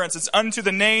deliverance, it's unto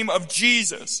the name of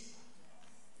Jesus.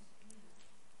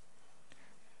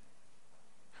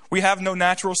 We have no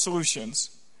natural solutions.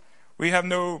 We have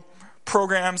no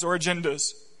programs or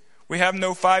agendas. We have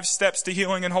no 5 steps to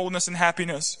healing and wholeness and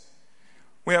happiness.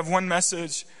 We have one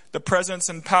message: the presence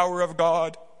and power of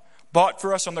God, bought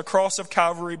for us on the cross of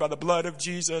Calvary by the blood of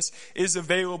Jesus, is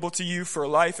available to you for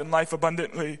life and life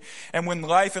abundantly. And when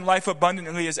life and life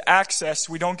abundantly is accessed,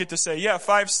 we don't get to say,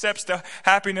 5 steps to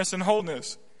happiness and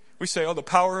wholeness. We say, the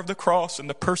power of the cross and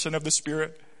the person of the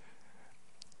Spirit.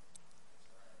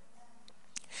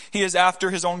 He is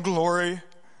after his own glory.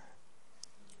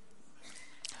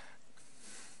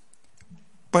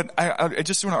 But I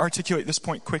just want to articulate this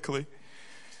point quickly.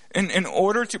 In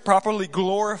order to properly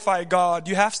glorify God,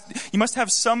 you must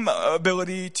have some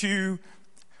ability to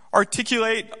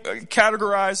articulate,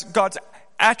 categorize God's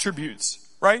attributes,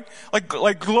 right?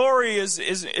 Like glory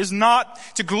is not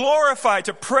to glorify,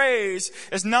 to praise,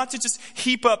 is not to just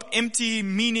heap up empty,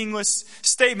 meaningless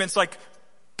statements like,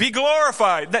 be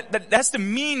glorified. That's to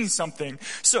mean something.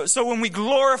 So when we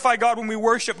glorify God, when we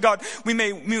worship God, we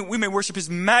may worship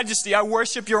His majesty. I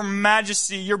worship your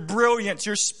majesty, your brilliance,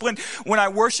 your splendor. When I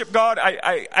worship God,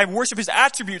 I worship His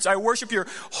attributes. I worship your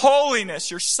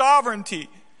holiness, your sovereignty.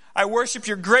 I worship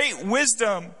your great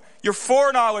wisdom, your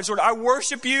foreknowledge. Lord, I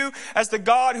worship you as the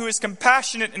God who is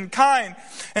compassionate and kind.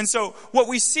 And so what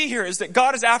we see here is that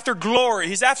God is after glory.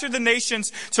 He's after the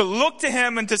nations to look to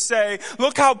Him and to say,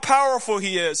 look how powerful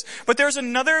He is. But there's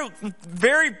another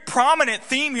very prominent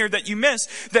theme here that you miss,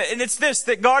 and it's this,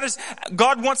 that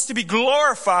God wants to be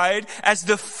glorified as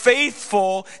the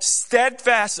faithful,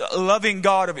 steadfast, loving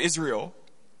God of Israel.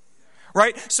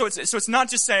 Right? So it's not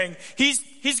just saying,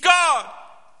 He's God.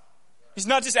 He's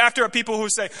not just after a people who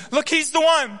say, look, He's the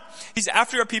one. He's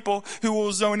after a people who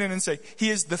will zone in and say, He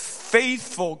is the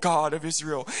faithful God of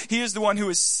Israel. He is the one who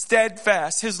is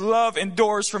steadfast. His love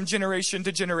endures from generation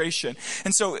to generation.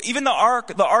 And so even the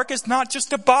ark is not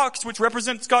just a box which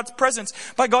represents God's presence.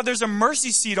 By God, there's a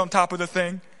mercy seat on top of the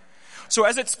thing. So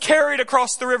as it's carried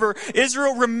across the river,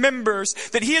 Israel remembers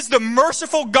that He is the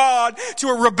merciful God to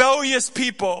a rebellious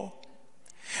people.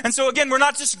 And so again, we're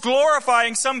not just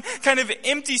glorifying some kind of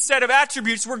empty set of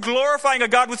attributes. We're glorifying a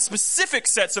God with specific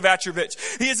sets of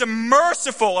attributes. He is a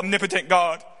merciful, omnipotent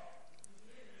God.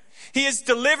 He is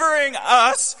delivering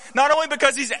us, not only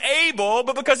because He's able,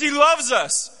 but because He loves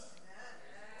us.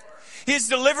 He is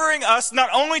delivering us not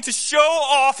only to show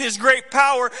off His great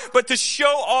power, but to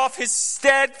show off His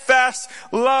steadfast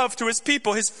love to His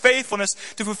people, His faithfulness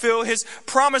to fulfill His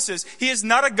promises. He is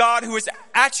not a God who is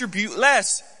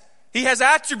attribute-less. He has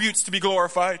attributes to be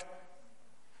glorified.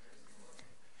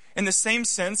 In the same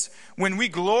sense, when we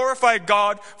glorify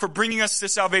God for bringing us to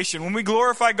salvation, when we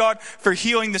glorify God for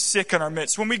healing the sick in our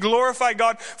midst, when we glorify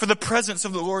God for the presence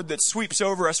of the Lord that sweeps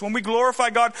over us, when we glorify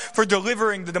God for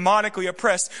delivering the demonically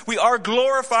oppressed, we are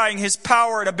glorifying His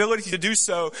power and ability to do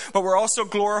so, but we're also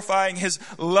glorifying His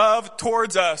love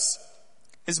towards us,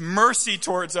 His mercy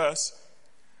towards us.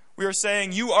 We are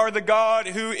saying, you are the God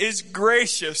who is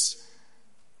gracious.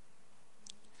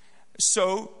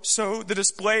 So the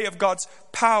display of God's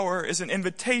power is an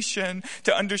invitation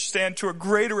to understand to a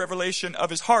greater revelation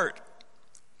of His heart.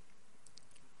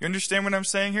 You understand what I'm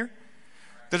saying here?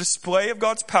 The display of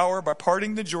God's power by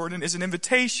parting the Jordan is an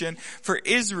invitation for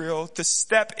Israel to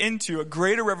step into a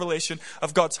greater revelation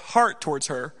of God's heart towards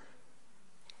her.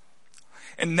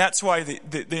 And that's why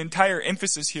the entire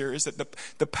emphasis here is that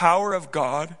the power of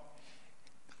God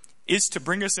is to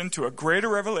bring us into a greater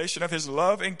revelation of His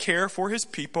love and care for His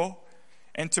people,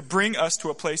 and to bring us to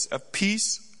a place of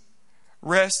peace,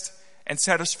 rest, and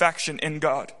satisfaction in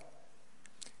God.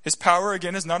 His power,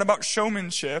 again, is not about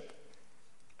showmanship.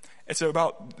 It's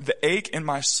about the ache in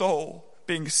my soul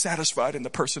being satisfied in the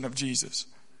person of Jesus.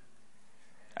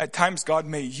 At times, God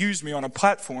may use me on a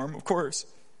platform, of course,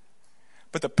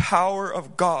 but the power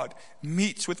of God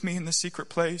meets with me in the secret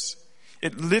place.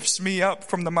 It lifts me up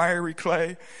from the miry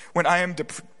clay. When I am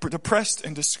depressed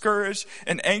and discouraged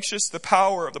and anxious, the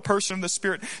power of the person of the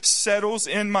Spirit settles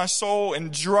in my soul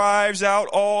and drives out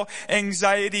all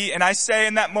anxiety. And I say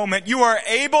in that moment, you are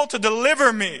able to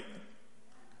deliver me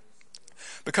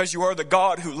because you are the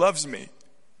God who loves me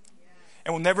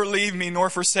and will never leave me nor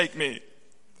forsake me.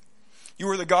 You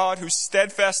are the God whose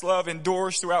steadfast love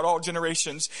endures throughout all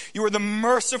generations. You are the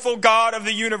merciful God of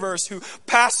the universe who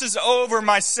passes over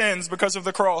my sins because of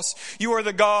the cross. You are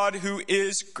the God who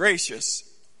is gracious.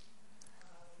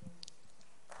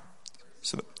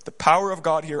 So the power of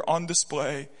God here on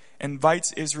display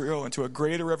invites Israel into a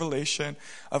greater revelation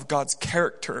of God's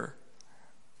character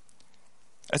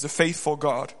as a faithful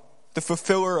God, the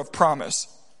fulfiller of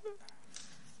promise.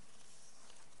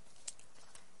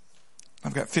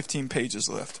 I've got 15 pages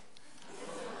left.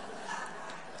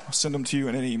 I'll send them to you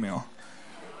in an email.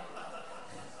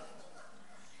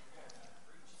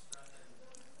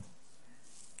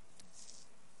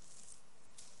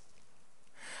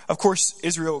 Of course,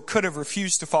 Israel could have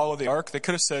refused to follow the ark. They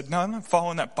could have said, no, I'm not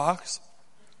following that box.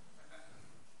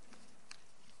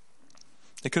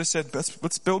 They could have said,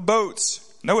 let's build boats.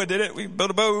 Noah did it. We built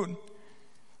a boat.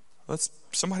 Let's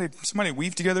somebody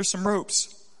weave together some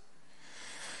ropes.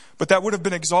 But that would have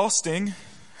been exhausting.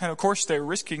 And of course, they're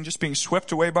risking just being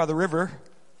swept away by the river.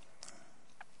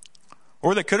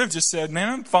 Or they could have just said, man,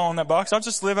 I'm following that box. I'll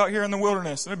just live out here in the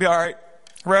wilderness. It'll be all right.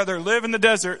 I'd rather live in the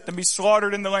desert than be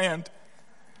slaughtered in the land.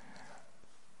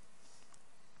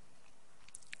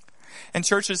 And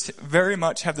churches very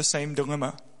much have the same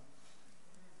dilemma.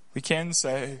 We can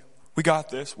say, we got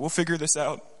this. We'll figure this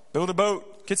out. Build a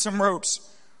boat. Get some ropes.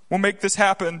 We'll make this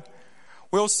happen.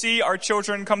 We'll see our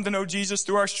children come to know Jesus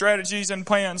through our strategies and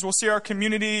plans. We'll see our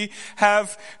community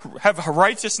have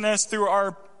righteousness through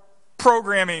our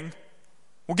programming.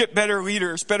 We'll get better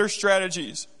leaders, better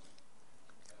strategies.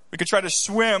 We could try to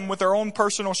swim with our own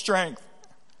personal strength.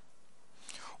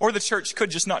 Or the church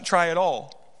could just not try at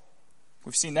all.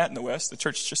 We've seen that in the West. The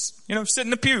church just, sit in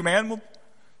the pew, man. We'll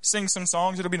sing some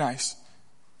songs. It'll be nice.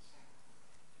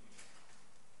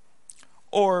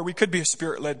 Or we could be a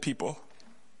Spirit-led people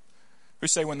who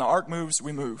say when the ark moves,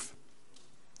 we move.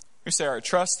 Who say our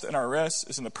trust and our rest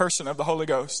is in the person of the Holy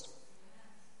Ghost.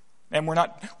 And we're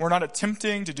not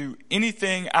attempting to do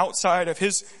anything outside of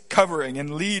his covering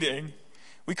and leading.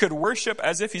 We could worship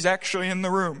as if he's actually in the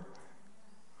room.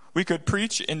 We could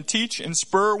preach and teach and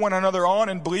spur one another on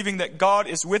and believing that God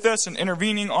is with us and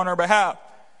intervening on our behalf.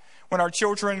 When our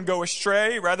children go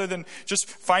astray, rather than just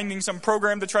finding some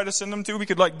program to try to send them to, we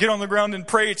could get on the ground and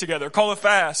pray together, call a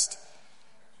fast.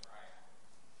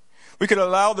 We could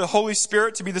allow the Holy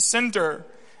Spirit to be the center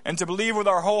and to believe with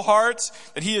our whole hearts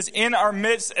that he is in our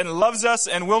midst and loves us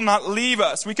and will not leave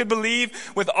us. We could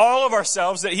believe with all of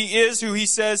ourselves that he is who he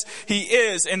says he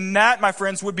is. And that, my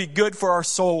friends, would be good for our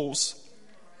souls.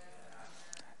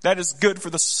 That is good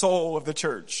for the soul of the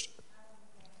church.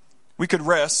 We could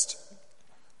rest.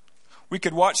 We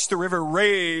could watch the river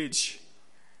rage.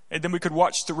 And then we could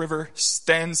watch the river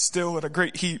stand still at a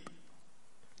great heap.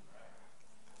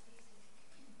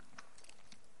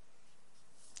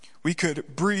 We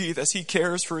could breathe as he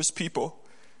cares for his people.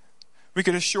 We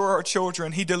could assure our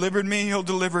children, he delivered me, he'll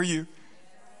deliver you.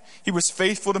 He was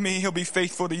faithful to me, he'll be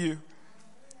faithful to you.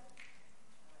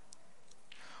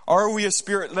 Are we a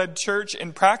Spirit-led church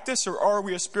in practice, or are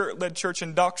we a Spirit-led church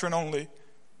in doctrine only?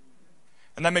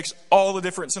 And that makes all the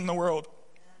difference in the world.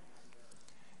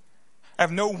 I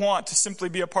have no want to simply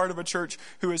be a part of a church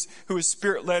who is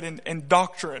Spirit-led in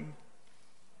doctrine.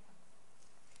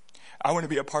 I want to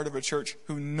be a part of a church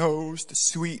who knows the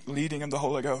sweet leading of the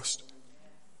Holy Ghost.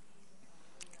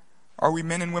 Are we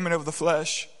men and women of the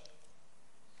flesh,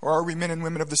 or are we men and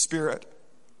women of the Spirit?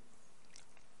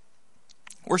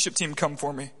 Worship team, come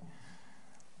for me.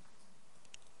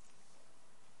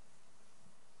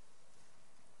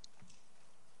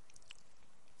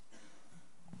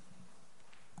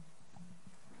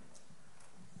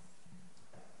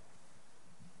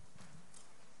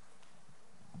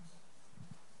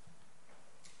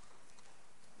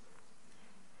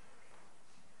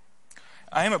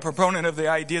 I am a proponent of the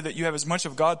idea that you have as much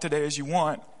of God today as you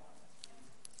want.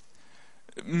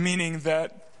 Meaning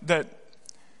that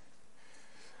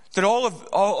all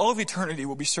of eternity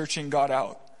will be searching God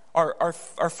out. Our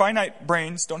finite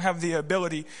brains don't have the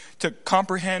ability to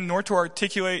comprehend, nor to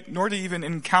articulate, nor to even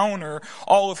encounter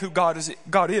all of who God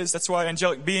is. That's why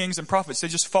angelic beings and prophets, they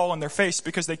just fall on their face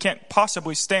because they can't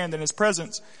possibly stand in his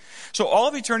presence. So all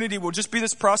of eternity will just be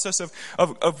this process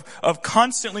of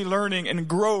constantly learning and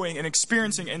growing and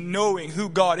experiencing and knowing who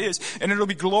God is. And it'll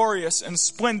be glorious and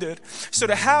splendid. So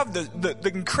to have the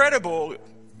incredible,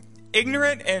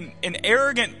 ignorant and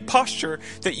arrogant posture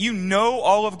that you know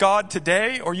all of God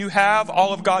today, or you have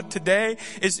all of God today,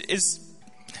 is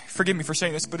forgive me for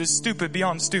saying this, but is stupid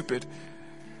beyond stupid.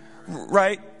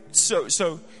 Right?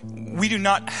 So we do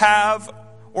not have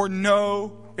or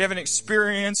know, we haven't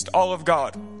experienced all of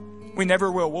God. We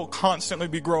never will. We'll constantly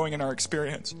be growing in our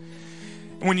experience.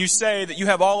 And when you say that you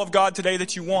have all of God today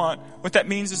that you want, what that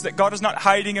means is that God is not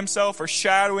hiding himself or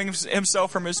shadowing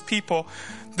himself from his people,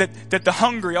 that the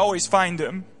hungry always find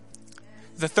him,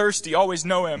 the thirsty always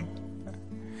know him.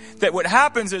 That what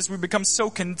happens is we become so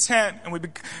content and we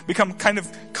become kind of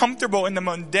comfortable in the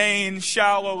mundane,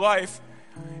 shallow life,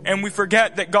 and we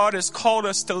forget that God has called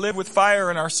us to live with fire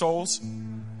in our souls.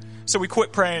 So we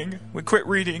quit praying, we quit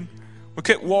reading, we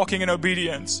quit walking in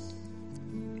obedience.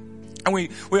 And we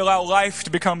allow life to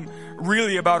become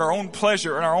really about our own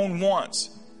pleasure and our own wants.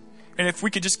 And if we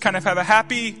could just kind of have a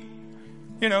happy,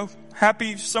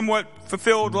 somewhat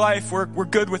fulfilled life, we're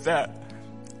good with that.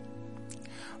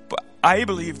 But I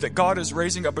believe that God is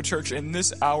raising up a church in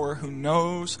this hour who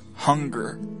knows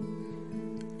hunger.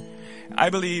 I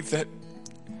believe that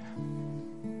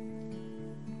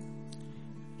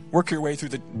work your way through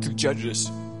Judges.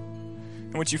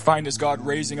 And what you find is God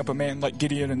raising up a man like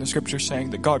Gideon in the scripture,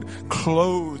 saying that God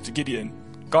clothed Gideon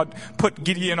God put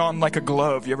Gideon on like a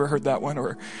glove. You ever heard that one?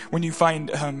 Or when you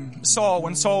find Saul,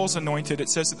 when Saul's anointed, it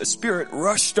says that the Spirit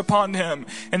rushed upon him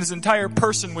and his entire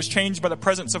person was changed by the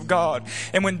presence of God.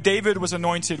 And when David was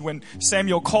anointed, when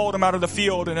Samuel called him out of the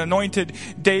field and anointed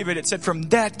David, it said from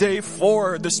that day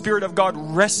forward, the Spirit of God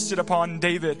rested upon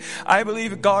David. I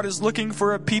believe God is looking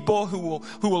for a people who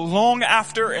will long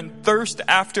after and thirst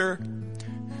after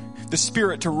the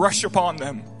Spirit to rush upon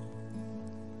them,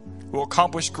 who will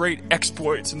accomplish great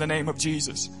exploits in the name of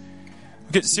Jesus.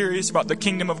 Get serious about the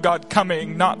kingdom of God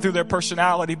coming, not through their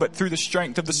personality, but through the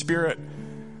strength of the Spirit.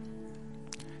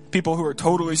 People who are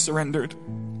totally surrendered.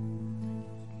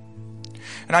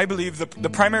 And I believe the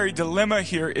primary dilemma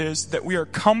here is that we are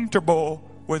comfortable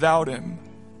without Him.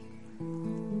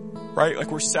 Right? Like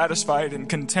we're satisfied and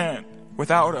content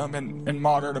without Him in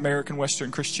modern American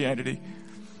Western Christianity.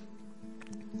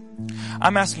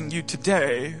 I'm asking you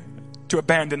today to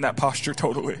abandon that posture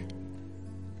totally.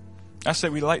 I say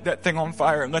we light that thing on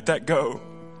fire and let that go.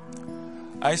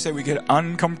 I say we get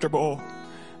uncomfortable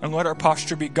and let our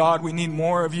posture be, God, we need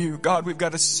more of you. God, we've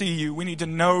got to see you. We need to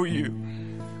know you.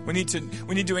 We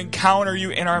need to encounter you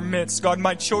in our midst. God,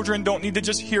 my children don't need to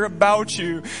just hear about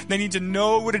you. They need to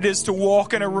know what it is to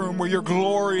walk in a room where your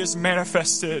glory is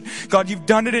manifested. God, you've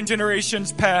done it in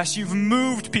generations past. You've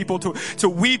moved people to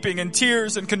weeping and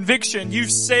tears and conviction.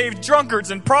 You've saved drunkards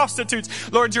and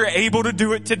prostitutes. Lord, you're able to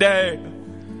do it today.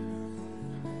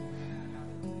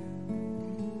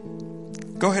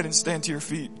 Go ahead and stand to your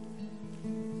feet.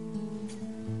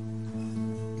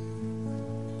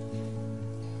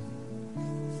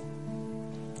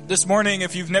 This morning,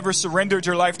 if you've never surrendered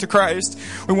your life to Christ,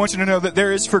 we want you to know that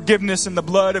there is forgiveness in the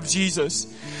blood of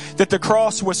Jesus, that the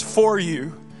cross was for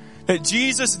you, that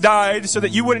Jesus died so that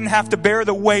you wouldn't have to bear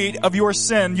the weight of your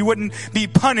sin. You wouldn't be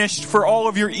punished for all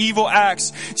of your evil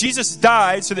acts. Jesus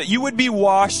died so that you would be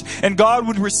washed and God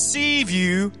would receive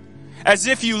you as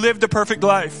if you lived a perfect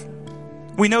life.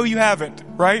 We know you haven't,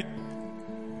 right?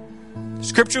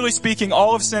 Scripturally speaking,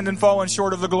 all have sinned and fallen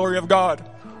short of the glory of God.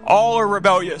 All are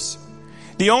rebellious.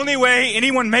 The only way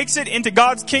anyone makes it into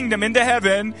God's kingdom, into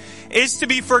heaven, is to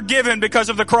be forgiven because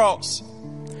of the cross.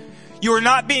 You are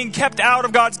not being kept out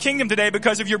of God's kingdom today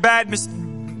because of your bad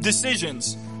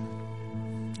decisions.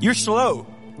 You're slow.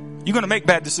 You're going to make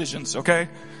bad decisions, okay?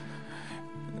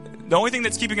 The only thing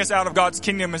that's keeping us out of God's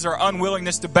kingdom is our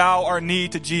unwillingness to bow our knee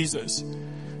to Jesus,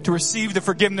 to receive the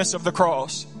forgiveness of the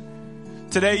cross.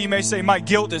 Today you may say, my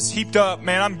guilt is heaped up.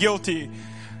 Man, I'm guilty.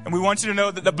 And we want you to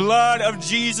know that the blood of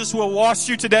Jesus will wash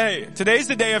you today. Today's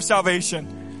the day of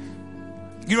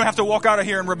salvation. You don't have to walk out of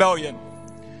here in rebellion.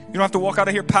 You don't have to walk out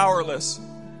of here powerless.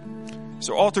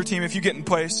 So altar team, if you get in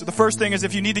place. So the first thing is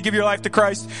if you need to give your life to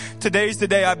Christ, today's the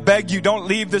day. I beg you, don't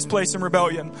leave this place in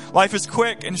rebellion. Life is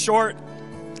quick and short.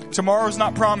 Tomorrow's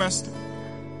not promised.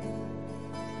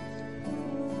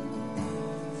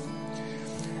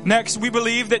 Next, we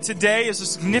believe that today is a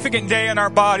significant day in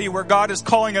our body where God is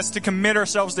calling us to commit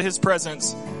ourselves to His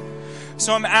presence.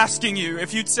 So I'm asking you,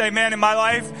 if you'd say, man, in my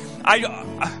life,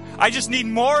 I just need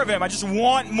more of Him. I just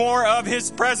want more of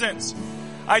His presence.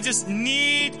 I just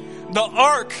need the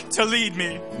ark to lead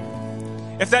me.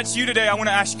 If that's you today, I want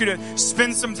to ask you to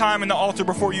spend some time in the altar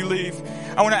before you leave.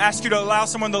 I want to ask you to allow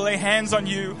someone to lay hands on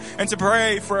you and to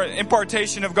pray for an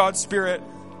impartation of God's Spirit.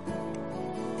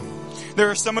 There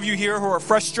are some of you here who are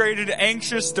frustrated,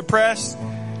 anxious, depressed.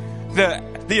 The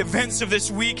events of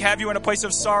this week have you in a place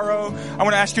of sorrow. I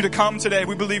want to ask you to come today.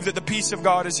 We believe that the peace of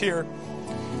God is here.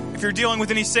 If you're dealing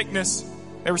with any sickness,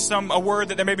 there was a word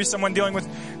that there may be someone dealing with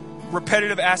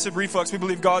repetitive acid reflux. We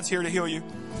believe God's here to heal you.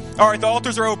 All right, the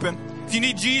altars are open. If you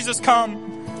need Jesus, come.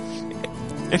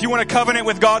 If you want to covenant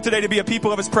with God today to be a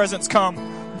people of His presence, come.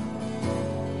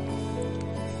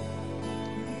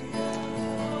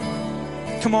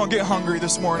 Come on, get hungry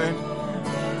this morning.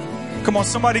 Come on,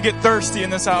 somebody get thirsty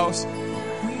in this house.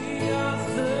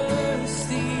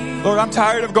 Lord, I'm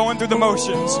tired of going through the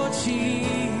motions.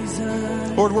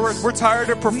 Lord, we're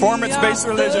tired of performance-based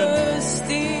religion.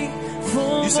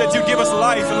 You said you'd give us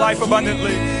life and life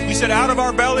abundantly. You said out of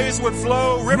our bellies would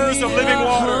flow rivers of living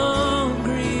water.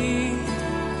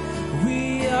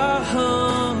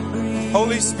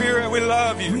 Holy Spirit, we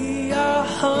love you. We are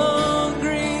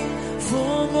hungry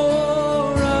for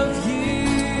more of you.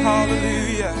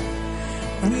 Hallelujah.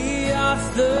 We are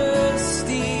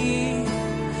thirsty,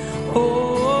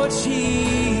 oh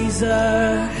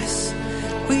Jesus.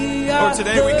 We are Lord,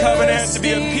 today we covenant to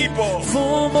be a people who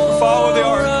follow the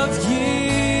ark, a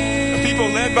people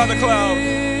led by the cloud.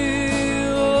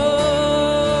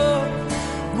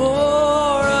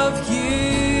 More of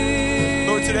you.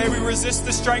 Lord, today we resist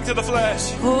the strength of the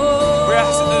flesh. We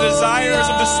ask that the desires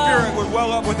of the Spirit would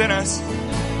well up within us.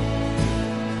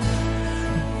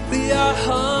 We are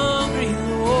hungry,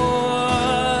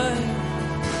 Lord.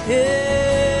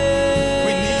 Yeah.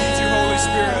 We need you, Holy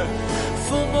Spirit.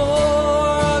 For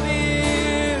more of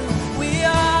you, we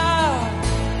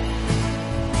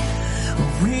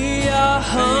are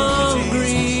hungry.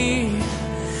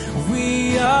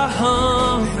 We are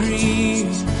hungry.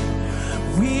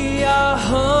 We are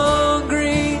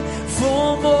hungry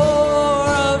for more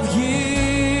of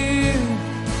you.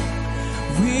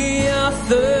 We are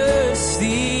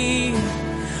thirsty,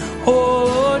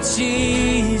 oh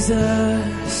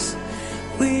Jesus.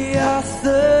 We are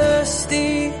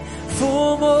thirsty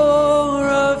for more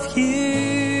of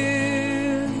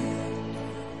you.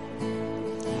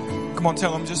 Come on,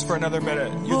 tell him just for another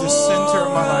minute. You're the center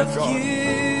of my life, God.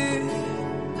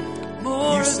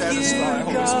 You satisfy,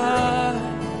 Holy Spirit.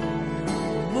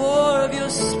 More of your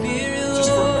Spirit, Lord. Just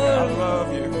for a minute, I love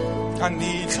you. I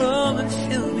need you. Come and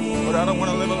fill me. Lord, I don't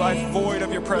want to live a life void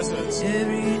of your presence.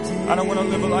 Every day. I don't want to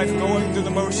live a life going through the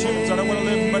motions. I don't want to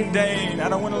live mundane. I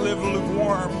don't want to live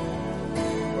lukewarm.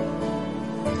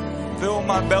 Fill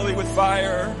my belly with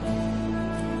fire.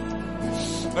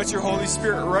 Let your Holy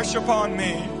Spirit rush upon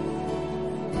me.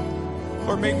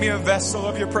 Lord, make me a vessel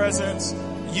of your presence,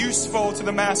 useful to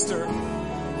the Master.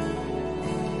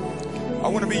 I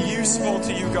want to be useful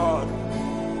to you, God.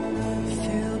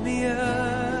 Fill me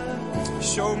up.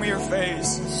 Show me your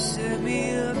face. Set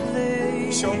me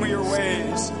ablaze. Show me your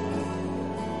ways.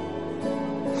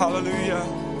 Hallelujah.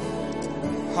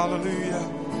 Hallelujah.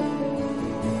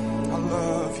 I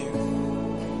love you.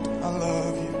 I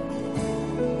love you.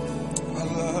 I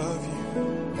love you.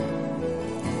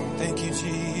 Thank you,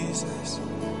 Jesus.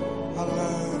 I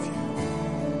love you.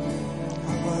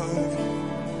 I love you.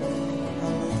 I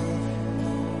love you.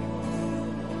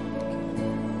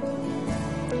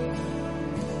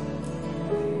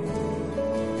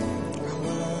 I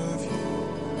love you.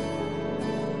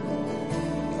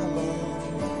 I love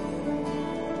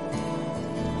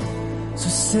you. So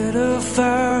set a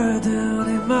fire down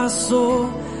in my soul.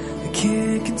 I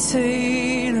can't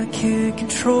contain, I can't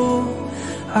control.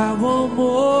 I want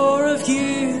more of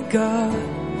you, God.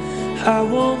 I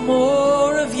want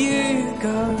more of you,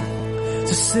 God.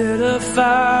 So set a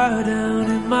fire down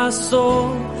in my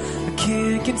soul. I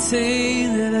can't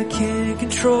contain that, I can't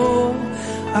control.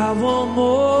 I want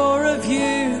more of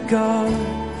you, God.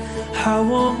 I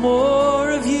want more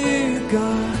of you,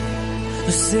 God.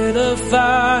 So set a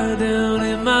fire down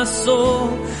in my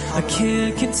soul. I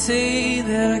can't contain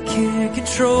that, I can't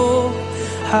control.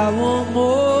 I want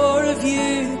more of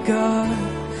you, God.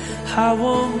 I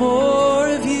want more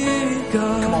of you,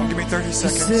 God. Come on, give me 30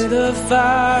 seconds. Set a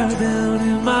fire down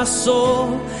in my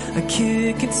soul. I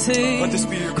can't contain. Let this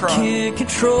be your cry. I can't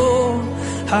control.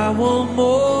 I want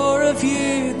more of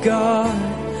you, God.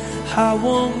 I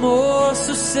want more.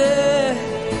 So set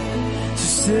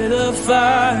a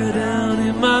fire down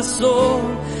in my soul.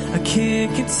 I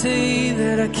can't contain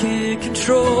that, I can't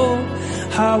control.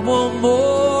 I want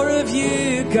more of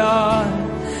you, God.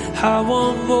 I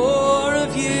want more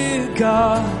of you,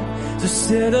 God. So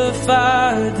set a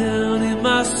fire down in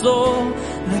my soul.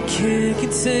 And I can't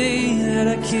contain that,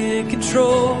 I can't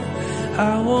control.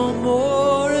 I want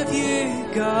more of you,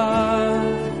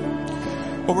 God.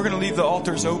 Well, we're going to leave the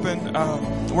altars open.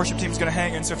 The worship team's going to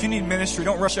hang in. So if you need ministry,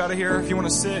 don't rush out of here. If you want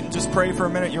to sit and just pray for a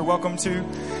minute, you're welcome to.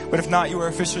 But if not, you are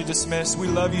officially dismissed. We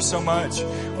love you so much.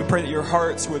 We pray that your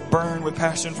hearts would burn with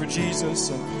passion for Jesus.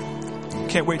 And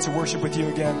can't wait to worship with you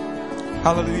again.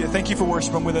 Hallelujah. Thank you for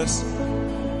worshiping with us.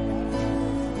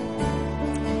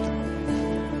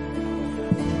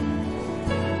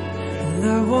 And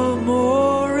I want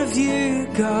more of you,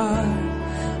 God.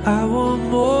 I want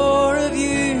more of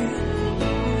you.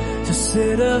 To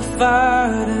set a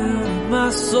fire down in my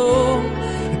soul.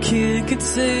 I can't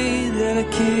contain that, I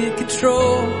can't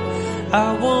control.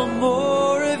 I want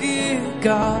more of you,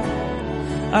 God.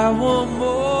 I want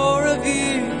more of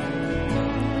you.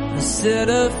 To set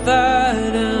a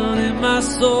fire down in my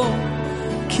soul.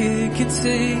 Can't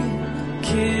contain,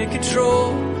 can't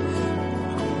control.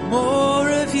 More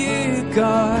of you,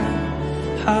 God.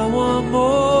 I want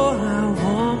more.